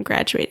him from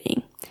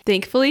graduating.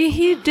 Thankfully,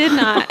 he did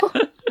not.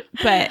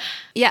 But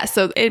yeah,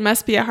 so it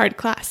must be a hard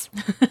class.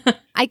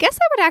 I guess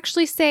I would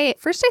actually say,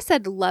 first I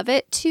said love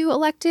it to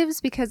electives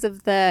because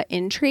of the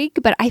intrigue,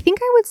 but I think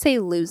I would say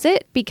lose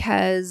it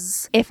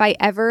because if I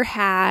ever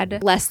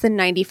had less than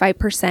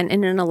 95%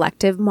 in an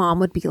elective, mom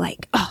would be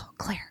like, oh,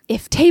 Claire,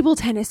 if table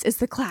tennis is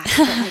the class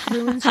that like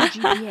ruins your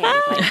GPA,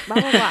 like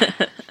blah, blah,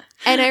 blah.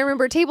 And I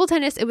remember table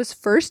tennis, it was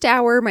first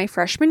hour my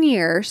freshman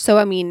year. So,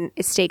 I mean,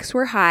 stakes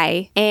were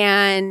high.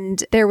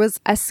 And there was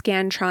a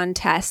Scantron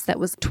test that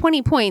was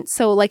 20 points.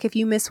 So, like, if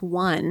you miss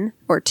 1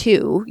 or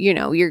 2, you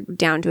know, you're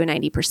down to a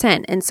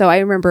 90%. And so I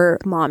remember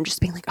mom just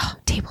being like, oh,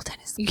 table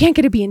tennis. You can't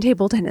get a B in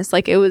table tennis.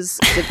 Like, it was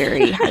a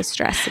very high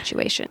stress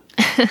situation.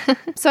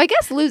 So I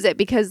guess lose it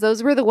because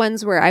those were the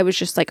ones where I was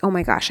just like, oh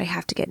my gosh, I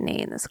have to get an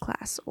A in this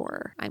class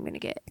or I'm going to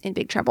get in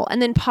big trouble.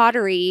 And then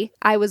pottery,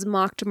 I was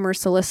mocked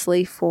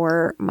mercilessly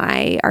for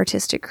my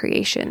artistic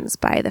creations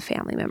by the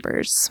family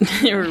members.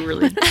 They were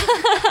really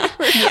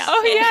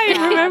Oh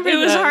yeah, I remember. It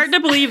was hard to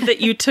believe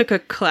that you took a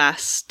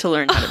class to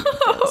learn how to make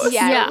those.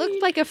 Yeah, it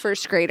looked like a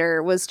first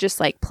grader was just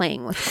like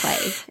playing with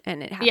clay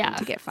and it happened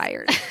to get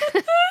fired.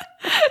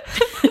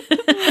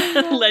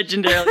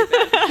 Legendarily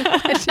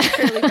bad.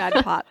 Legendarily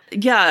bad pop.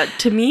 Yeah,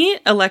 to me,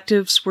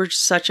 electives were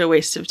such a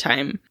waste of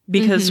time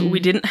because we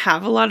didn't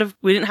have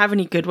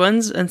any good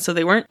ones, and so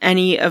they weren't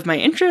any of my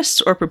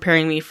interests or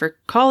preparing me for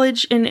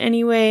college in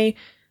any way.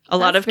 A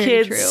lot of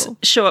kids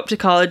show up to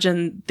college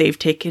and they've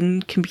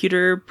taken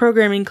computer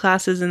programming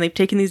classes and they've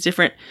taken these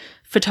different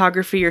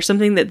photography or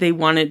something that they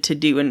wanted to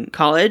do in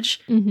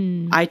college.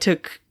 I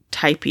took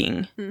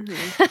typing.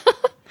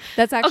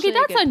 That's actually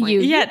that's on point.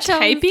 you. Yeah,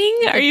 typing?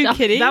 Are you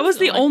kidding? That was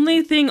the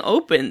only thing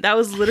open. That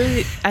was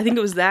literally, I think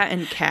it was that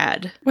and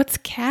CAD. What's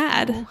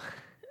CAD?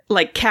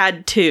 Like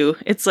CAD 2.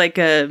 It's like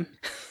a...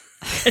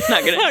 It's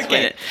not going to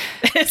explain it.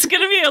 It's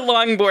going to be a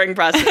long, boring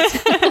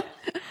process.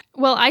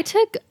 Well, I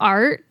took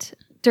art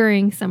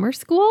during summer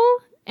school,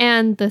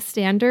 and the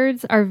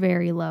standards are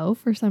very low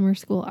for summer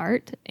school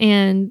art,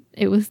 and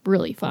it was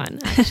really fun,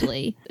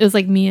 actually. It was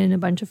like me and a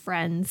bunch of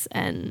friends,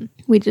 and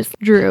we just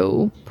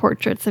drew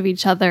portraits of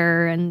each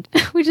other, and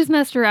we just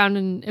messed around,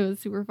 and it was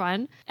super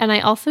fun. And I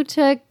also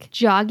took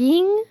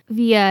jogging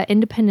via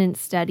independent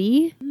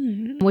study,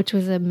 which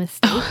was a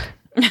mistake.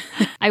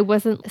 I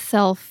wasn't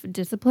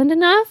self-disciplined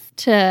enough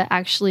to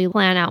actually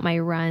plan out my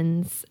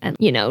runs and,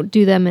 you know,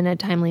 do them in a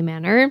timely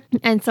manner.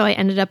 And so I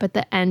ended up at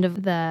the end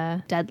of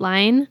the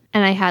deadline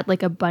and I had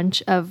like a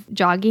bunch of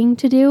jogging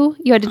to do.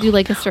 You had to do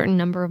like a certain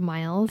number of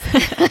miles.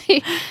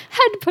 I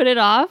had put it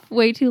off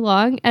way too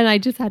long and I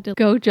just had to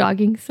go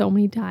jogging so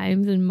many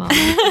times and mom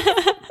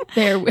was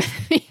there with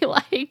me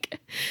like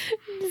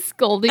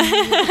scolding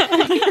me,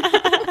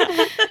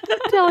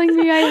 telling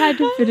me I had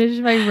to finish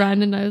my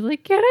run. And I was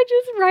like, can't I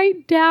just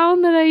write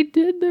down that I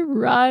did the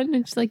run?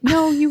 And she's like,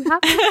 no, you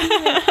have to do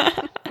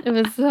it. It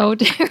was so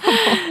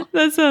terrible.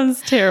 That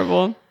sounds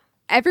terrible.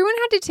 Everyone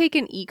had to take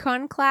an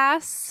econ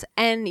class.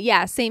 And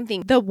yeah, same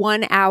thing. The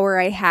 1 hour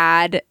I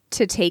had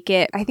to take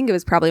it, I think it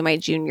was probably my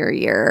junior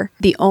year.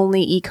 The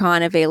only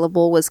econ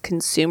available was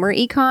consumer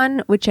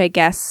econ, which I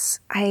guess,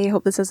 I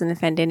hope this doesn't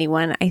offend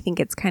anyone. I think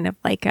it's kind of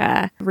like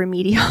a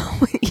remedial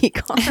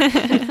econ.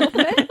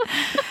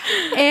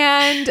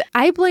 And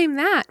I blame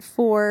that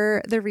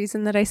for the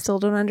reason that I still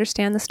don't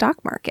understand the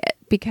stock market,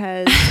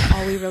 because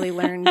all we really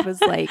learned was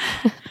like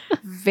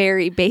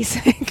very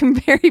basic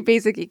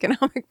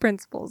economic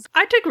principles.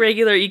 I took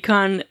regular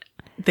econ.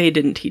 They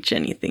didn't teach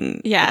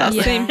anything.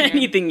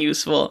 Anything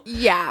useful.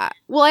 Yeah.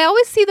 Well, I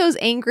always see those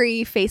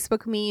angry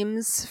Facebook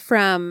memes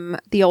from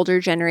the older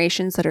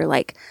generations that are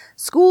like,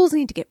 schools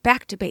need to get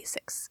back to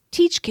basics.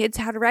 Teach kids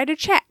how to write a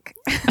check,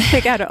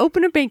 like how to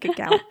open a bank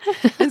account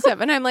and stuff.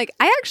 And I'm like,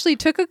 I actually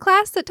took a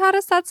class that taught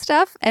us that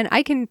stuff. And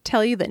I can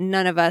tell you that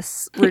none of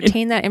us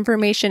retained that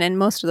information. And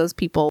most of those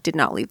people did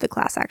not leave the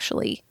class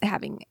actually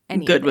having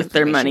any good with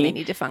their money. They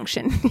need to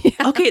function.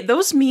 Yeah. Okay,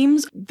 those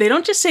memes, they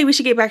don't just say we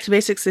should get back to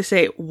basics. They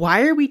say,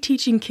 why are we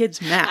teaching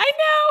kids math? I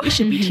know. We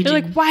should be teaching. They're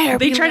like, why are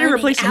they we try to learning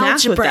replace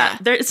math with algebra?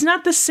 that? It's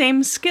not the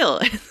same skill.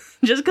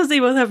 Just because they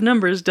both have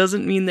numbers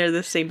doesn't mean they're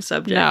the same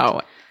subject.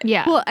 No.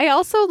 Yeah. Well, I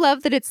also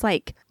love that it's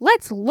like,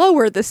 let's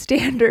lower the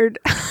standard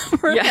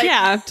for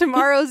Yeah.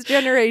 tomorrow's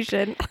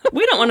generation.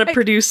 We don't want to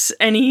produce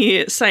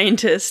any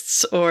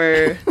scientists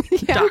or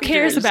doctors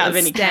cares about of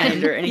any STEM?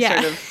 kind or any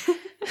Yeah. sort of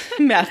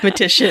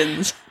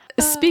mathematicians.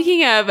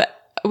 Speaking of,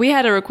 we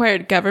had a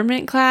required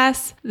government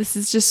class. This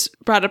has just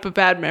brought up a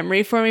bad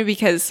memory for me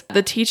because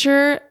the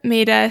teacher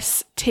made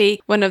us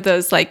take one of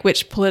those, like,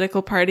 which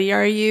political party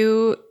are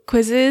you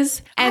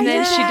quizzes. And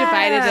then she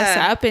divided us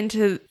up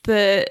into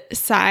the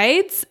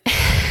sides.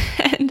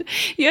 And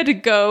you had to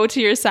go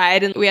to your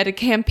side and we had to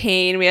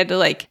campaign. We had to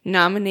like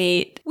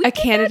nominate a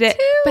candidate.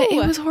 But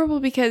it was horrible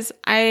because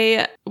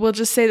I will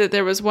just say that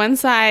there was one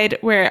side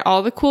where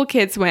all the cool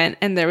kids went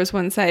and there was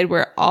one side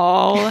where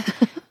all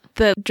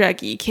the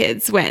druggy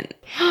kids went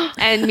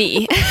and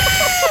me.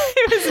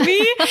 It was me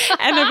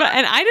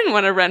and I didn't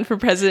want to run for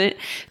president.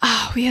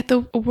 Oh, we had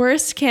the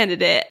worst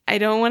candidate. I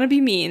don't want to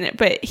be mean,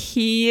 but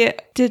he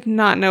did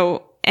not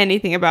know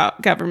anything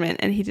about government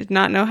and he did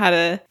not know how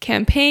to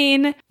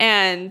campaign,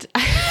 and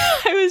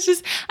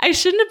I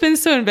shouldn't have been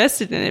so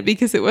invested in it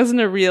because it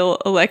wasn't a real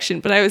election,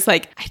 but I was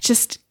like, I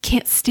just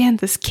can't stand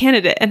this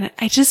candidate and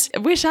I just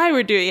wish I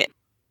were doing it.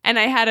 And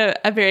I had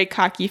a very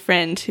cocky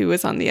friend who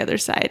was on the other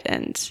side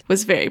and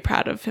was very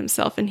proud of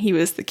himself, and he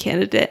was the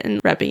candidate and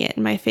rubbing it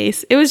in my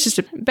face. It was just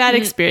a bad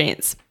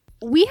experience.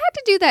 We had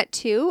to do that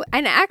too.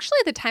 And actually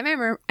at the time,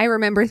 I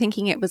remember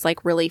thinking it was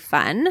like really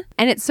fun.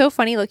 And it's so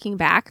funny looking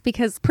back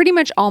because pretty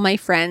much all my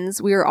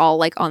friends, we were all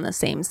like on the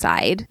same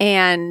side.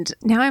 And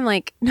now I'm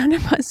like, none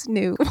of us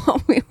knew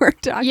what we were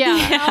talking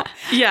about.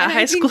 Yeah, And I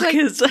high think, school like,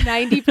 kids.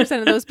 90%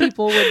 of those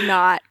people would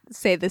not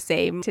say the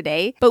same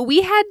today. But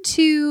we had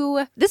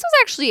to, this was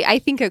actually, I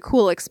think, a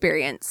cool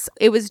experience.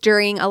 It was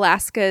during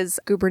Alaska's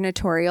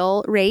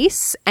gubernatorial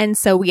race. And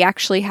so we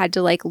actually had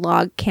to like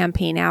log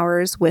campaign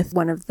hours with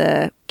one of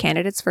the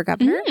candidates for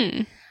governor.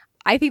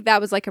 I think that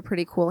was like a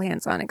pretty cool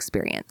hands-on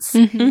experience.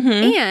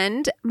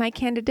 And my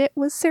candidate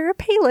was Sarah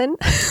Palin.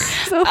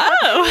 So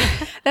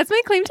that's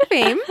my claim to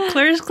fame.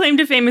 Claire's claim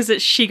to fame is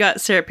that she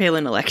got Sarah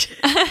Palin elected.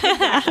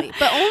 Exactly.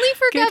 But only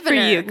for Good for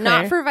governor, you, Claire.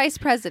 not for vice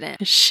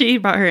president. She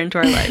brought her into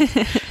our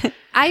life.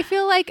 I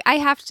feel like I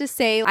have to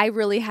say I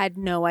really had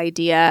no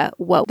idea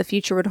what the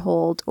future would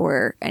hold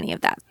or any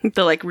of that.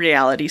 The like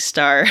reality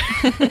star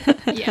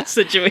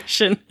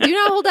situation. Do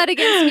not hold that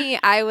against me.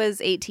 I was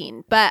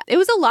 18, but it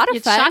was a lot of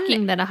It's fun.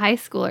 shocking that a high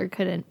schooler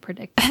couldn't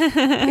predict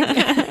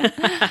that.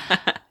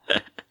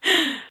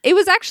 It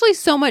was actually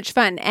so much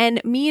fun. And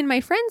me and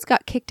my friends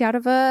got kicked out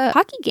of a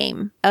hockey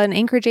game, an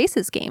Anchorage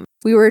Aces game.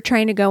 We were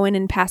trying to go in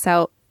and pass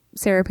out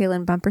Sarah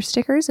Palin bumper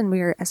stickers and we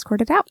were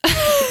escorted out. None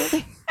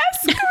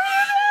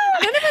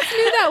of us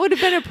knew that would have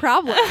been a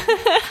problem,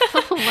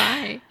 Oh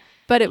my.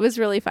 but it was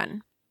really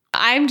fun.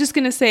 I'm just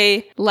going to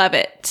say love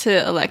it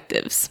to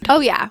electives. Oh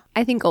yeah,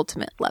 I think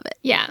ultimate love it.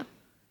 Yeah.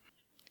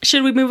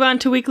 Should we move on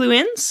to weekly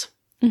wins?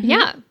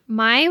 Yeah.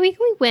 My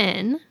weekly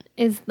win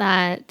is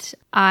that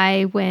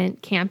I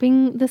went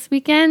camping this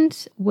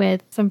weekend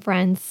with some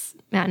friends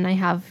Matt and I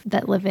have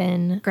that live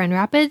in Grand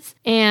Rapids.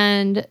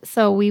 And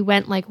so we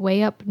went like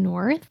way up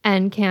north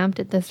and camped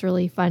at this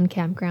really fun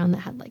campground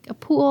that had like a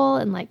pool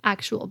and like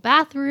actual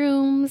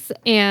bathrooms.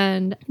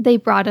 And they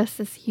brought us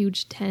this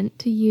huge tent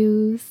to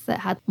use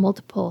that had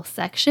multiple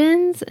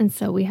sections. And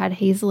so we had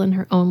Hazel in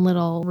her own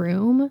little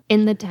room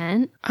in the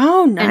tent.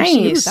 Oh, And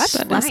nice. that's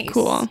That's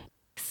cool.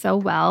 So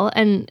well.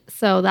 And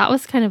so that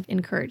was kind of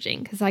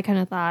encouraging because I kind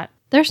of thought,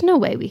 there's no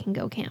way we can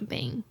go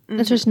camping.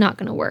 It's just not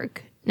going to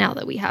work now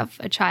that we have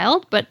a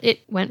child, but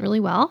it went really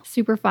well.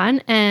 Super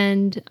fun.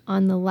 And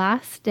on the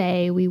last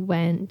day, we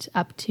went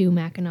up to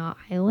Mackinac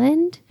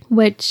Island,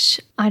 which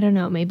I don't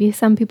know, maybe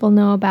some people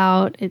know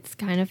about. It's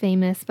kind of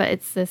famous, but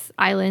it's this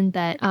island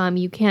that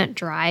you can't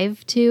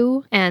drive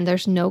to, and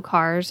there's no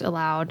cars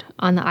allowed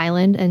on the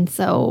island. And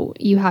so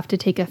you have to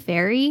take a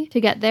ferry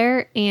to get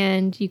there,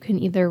 and you can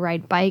either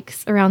ride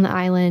bikes around the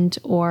island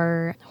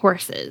or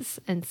horses.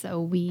 And so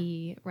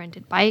we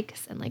rented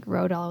bikes and like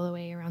rode all the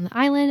way around the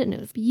island, and it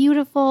was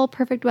beautiful,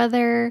 perfect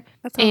weather.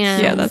 That sounds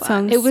And Yeah, that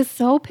sounds. it was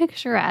so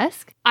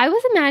picturesque. I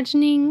was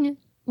imagining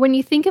when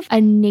you think of a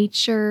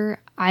nature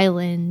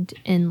island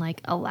in like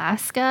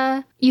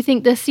Alaska, you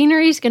think the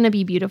scenery is going to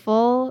be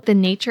beautiful, the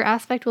nature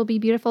aspect will be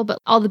beautiful, but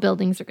all the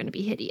buildings are going to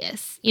be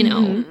hideous, you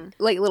know?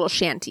 like little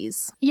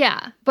shanties.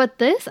 Yeah. But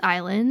this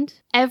island,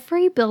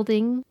 every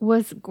building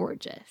was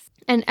gorgeous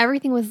and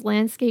everything was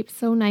landscaped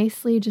so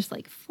nicely, just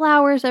like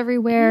flowers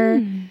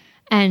everywhere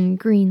and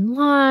green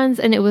lawns.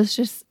 And it was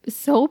just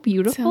so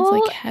beautiful. Sounds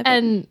like heaven.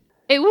 And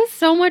it was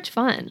so much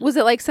fun. Was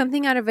it like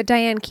something out of a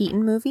Diane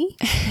Keaton movie?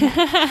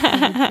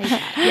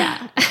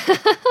 Yeah.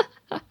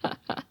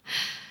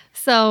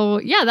 So,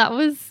 yeah, that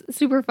was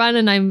super fun.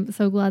 And I'm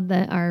so glad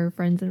that our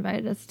friends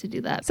invited us to do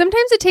that.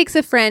 Sometimes it takes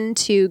a friend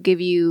to give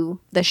you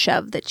the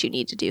shove that you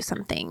need to do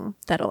something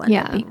that'll end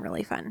up Yeah. being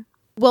really fun.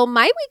 Well,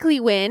 my weekly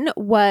win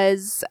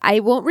was,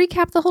 I won't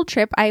recap the whole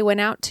trip. I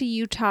went out to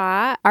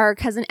Utah. Our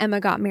cousin Emma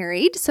got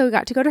married, so we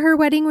got to go to her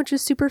wedding, which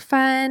was super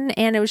fun.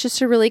 And it was just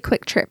a really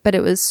quick trip, but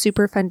it was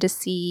super fun to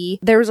see.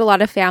 There was a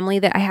lot of family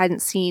that I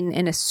hadn't seen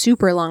in a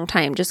super long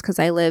time just because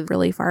I live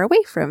really far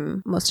away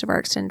from most of our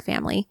extended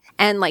family.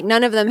 And like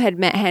none of them had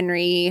met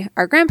Henry.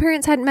 Our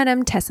grandparents hadn't met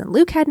him. Tess and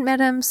Luke hadn't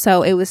met him.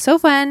 So it was so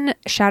fun.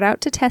 Shout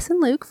out to Tess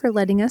and Luke for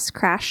letting us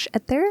crash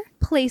at their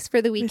place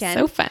for the weekend.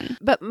 So fun.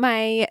 But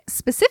my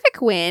specific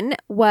win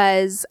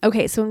was,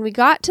 okay, so when we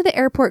got to the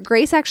airport,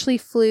 Grace actually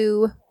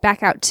flew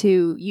back out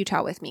to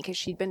Utah with me because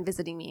she'd been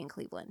visiting me in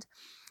Cleveland.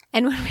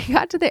 And when we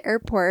got to the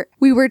airport,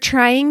 we were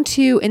trying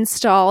to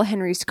install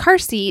Henry's car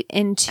seat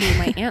into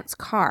my aunt's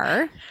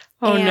car.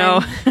 Oh, no.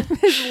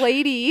 This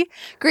lady,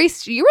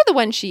 Grace, you were the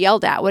one she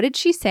yelled at. What did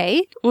she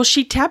say? Well,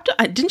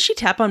 didn't she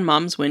tap on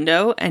Mom's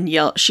window and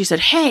yell? She said,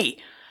 hey,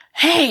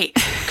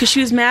 because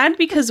she was mad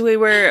because we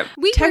were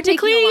taking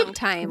a long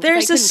time.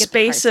 There's a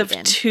space of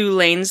 2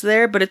 lanes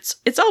there, but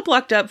it's all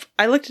blocked up.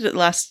 I looked at it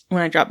last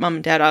when I dropped Mom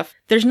and Dad off.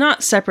 There's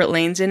not separate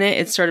lanes in it.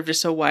 It's sort of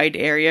just a wide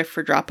area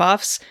for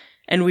drop-offs.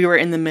 And we were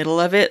in the middle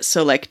of it,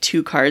 so like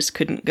 2 cars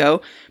couldn't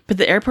go. But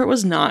the airport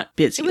was not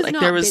busy.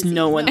 There was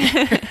no one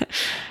there.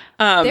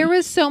 There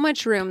was so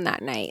much room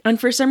that night. And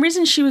for some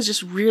reason, she was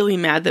just really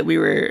mad that we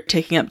were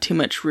taking up too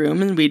much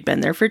room and we'd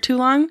been there for too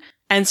long.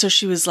 And so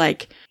she was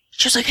like,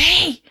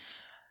 hey,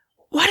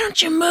 why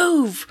don't you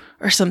move?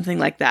 Or something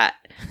like that.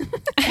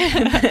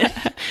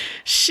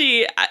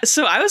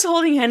 So I was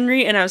holding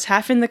Henry and I was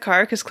half in the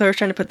car because Claire was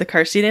trying to put the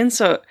car seat in.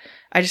 So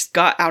I just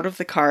got out of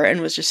the car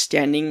and was just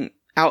standing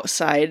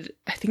outside.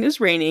 I think it was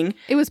raining.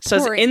 It was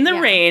pouring. So I was in the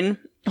rain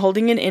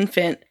holding an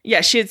infant. Yeah,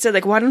 she had said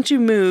like, why don't you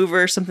move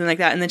or something like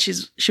that. And then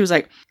she was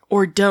like,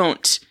 or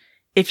don't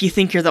if you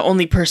think you're the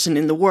only person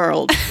in the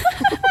world.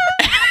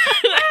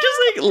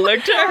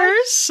 Looked at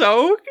her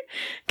so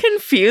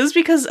confused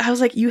because I was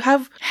like, you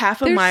have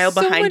half a mile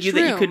behind you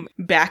that you could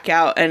back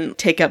out and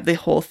take up the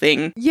whole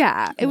thing.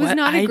 Yeah, it was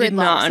not a gridlock situation. I did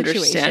not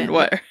understand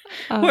what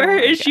her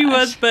issue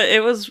was, but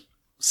it was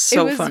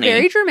so funny. It was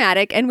very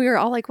dramatic, and we were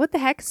all like, what the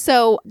heck?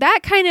 So that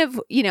kind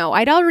of,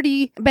 I'd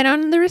already been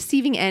on the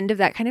receiving end of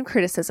that kind of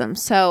criticism.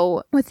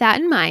 So with that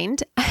in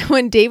mind,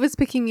 when Dave was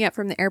picking me up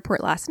from the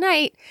airport last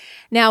night,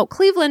 now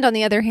Cleveland, on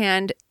the other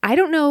hand, I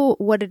don't know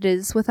what it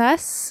is with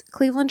us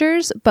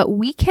Clevelanders, but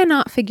we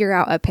cannot figure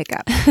out a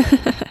pickup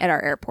at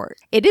our airport.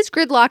 It is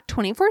gridlocked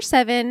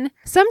 24/7,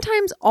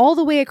 sometimes all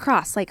the way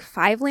across, like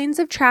 5 lanes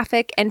of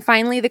traffic. And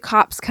finally the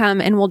cops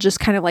come and will just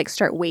kind of like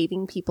start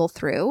waving people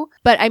through.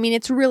 But I mean,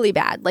 it's really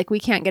bad. Like we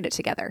can't get it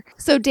together.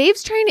 So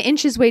Dave's trying to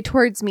inch his way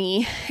towards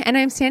me and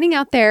I'm standing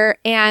out there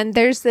and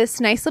there's this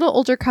nice little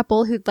older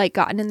couple who'd like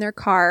gotten in their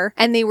car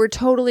and they were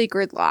totally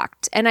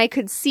gridlocked. And I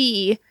could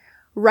see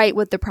right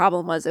what the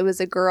problem was. It was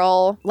a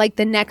girl like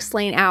the next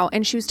lane out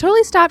and she was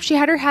totally stopped. She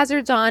had her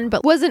hazards on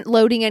but wasn't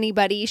loading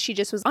anybody. She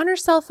just was on her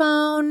cell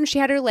phone. She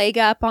had her leg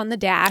up on the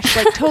dash,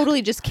 like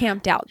totally just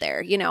camped out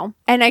there,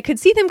 And I could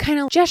see them kind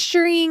of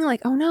gesturing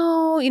like, oh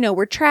no,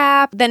 we're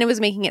trapped. Then it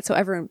was making it so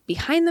everyone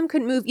behind them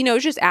couldn't move. It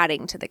was just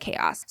adding to the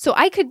chaos. So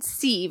I could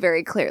see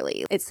very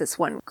clearly it's this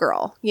one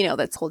girl,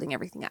 that's holding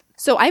everything up.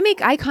 So I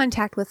make eye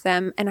contact with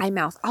them and I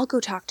mouth, I'll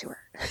go talk to her.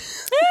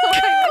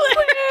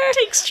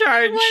 Takes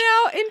charge. Went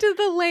out into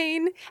the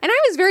lane and I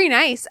was very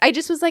nice. I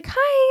just was like,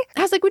 hi.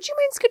 I was like, would you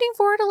mind scooting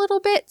forward a little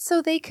bit so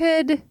they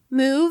could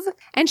move?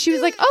 And she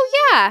was like,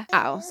 oh yeah.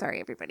 Oh, sorry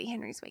everybody.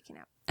 Henry's waking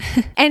up.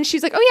 And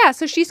she's like, oh yeah.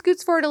 So she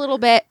scoots forward a little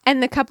bit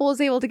and the couple was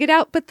able to get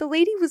out, but the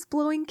lady was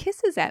blowing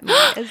kisses at me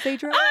as they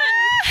drove.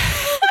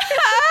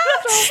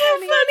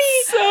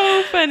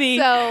 So funny.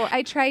 So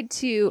I tried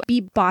to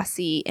be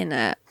bossy in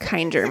a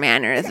kinder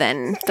manner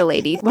than the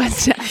lady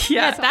was.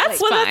 Yeah, that's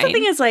the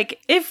thing is like,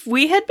 if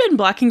we had been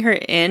blocking her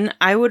in,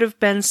 I would have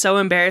been so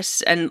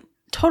embarrassed and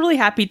totally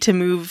happy to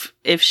move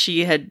if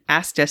she had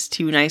asked us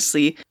to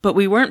nicely, but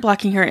we weren't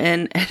blocking her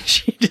in and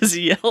she just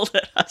yelled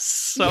at us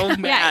so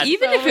mad. Yeah,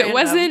 even if it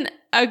wasn't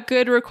a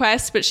good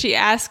request, but she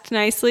asked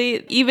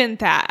nicely, even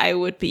that I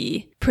would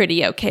be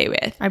pretty okay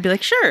with. I'd be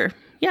like, sure,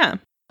 yeah.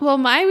 Well,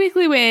 my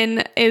weekly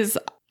win is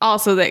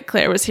also that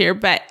Claire was here,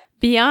 but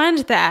beyond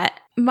that,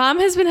 Mom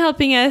has been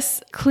helping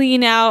us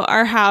clean out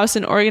our house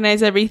and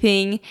organize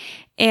everything,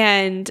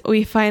 and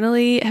we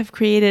finally have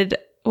created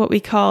what we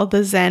call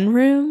the Zen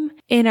room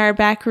in our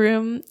back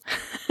room,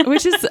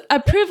 which is a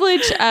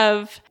privilege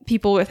of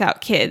people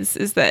without kids,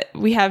 is that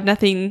we have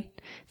nothing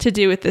to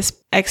do with this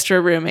extra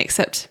room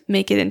except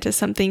make it into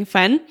something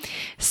fun.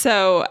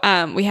 So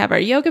we have our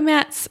yoga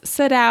mats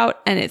set out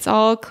and it's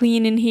all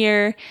clean in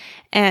here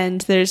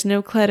and there's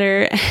no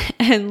clutter.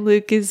 And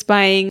Luke is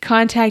buying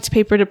contact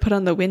paper to put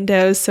on the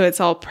windows so it's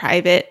all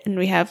private and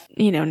we have,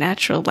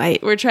 natural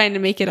light. We're trying to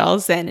make it all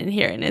zen in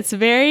here and it's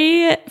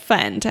very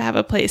fun to have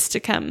a place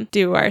to come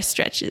do our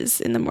stretches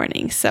in the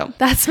morning. So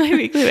that's my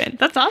weekly win.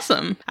 That's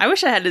awesome. I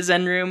wish I had a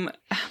zen room.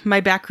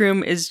 My back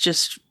room is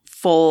just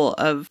full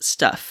of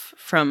stuff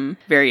from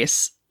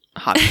various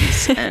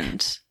hobbies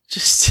and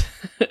just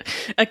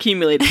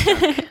accumulated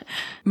junk.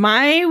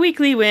 My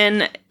weekly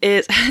win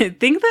is, I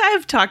think that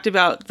I've talked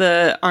about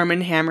the Arm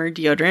 & Hammer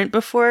deodorant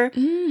before.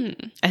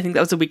 I think that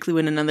was a weekly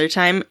win another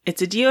time.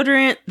 It's a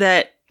deodorant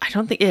that I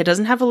don't think, it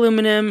doesn't have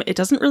aluminum. It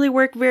doesn't really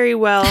work very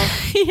well.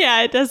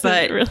 Yeah, it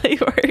doesn't really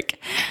work.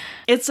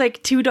 It's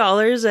like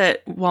 $2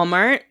 at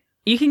Walmart.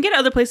 You can get it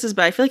other places,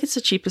 but I feel like it's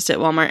the cheapest at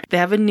Walmart. They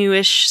have a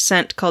newish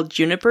scent called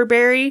Juniper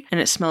Berry, and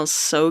it smells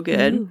so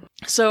good. Ooh.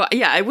 So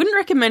yeah, I wouldn't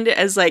recommend it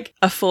as like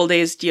a full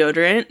day's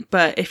deodorant,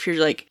 but if you're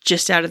like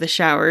just out of the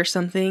shower or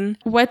something.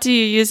 What do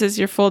you use as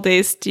your full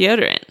day's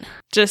deodorant?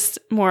 Just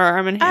more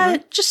Arm &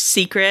 Hammer? Just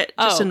Secret.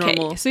 Just a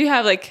normal. So you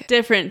have like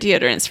different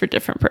deodorants for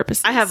different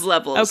purposes. I have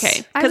levels.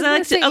 Okay. Because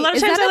a lot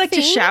of times I like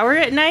to shower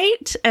at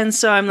night. And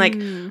so I'm like,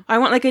 I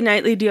want like a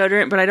nightly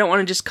deodorant, but I don't want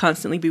to just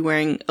constantly be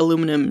wearing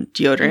aluminum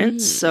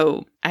deodorants.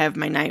 So I have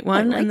my night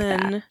one and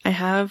then I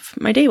have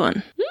my day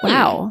one.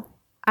 Wow.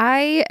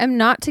 I am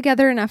not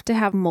together enough to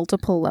have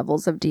multiple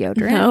levels of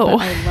deodorant,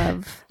 but I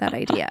love that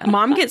idea.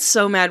 Mom gets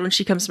so mad when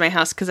she comes to my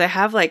house because I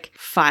have like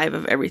 5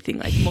 of everything,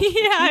 like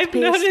multiple I've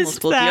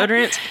noticed multiple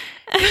deodorants.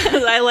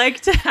 I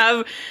like to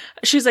have,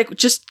 she's like,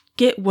 just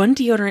get one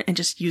deodorant and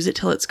just use it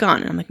till it's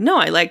gone. And I'm like, no,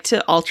 I like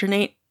to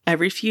alternate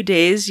every few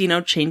days,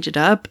 change it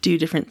up, do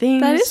different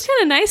things. That is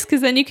kind of nice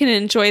because then you can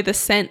enjoy the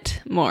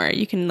scent more.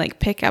 You can like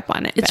pick up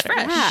on it. It's better.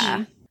 fresh.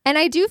 Yeah. And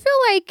I do feel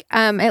like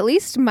at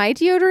least my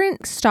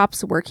deodorant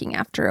stops working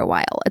after a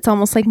while. It's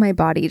almost like my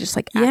body just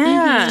like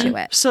adds to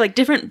it. So like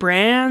different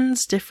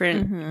brands,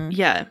 different,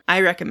 I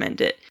recommend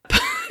it.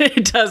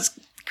 It does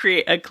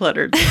create a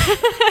cluttered. Okay,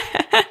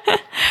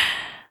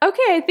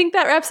 I think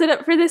that wraps it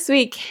up for this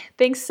week.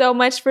 Thanks so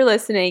much for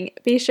listening.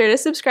 Be sure to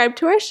subscribe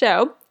to our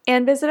show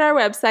and visit our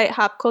website,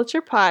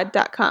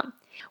 hopculturepod.com.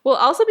 We'll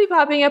also be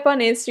popping up on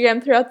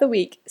Instagram throughout the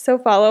week, so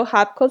follow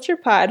Hop Culture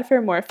Pod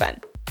for more fun.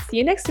 See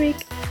you next week.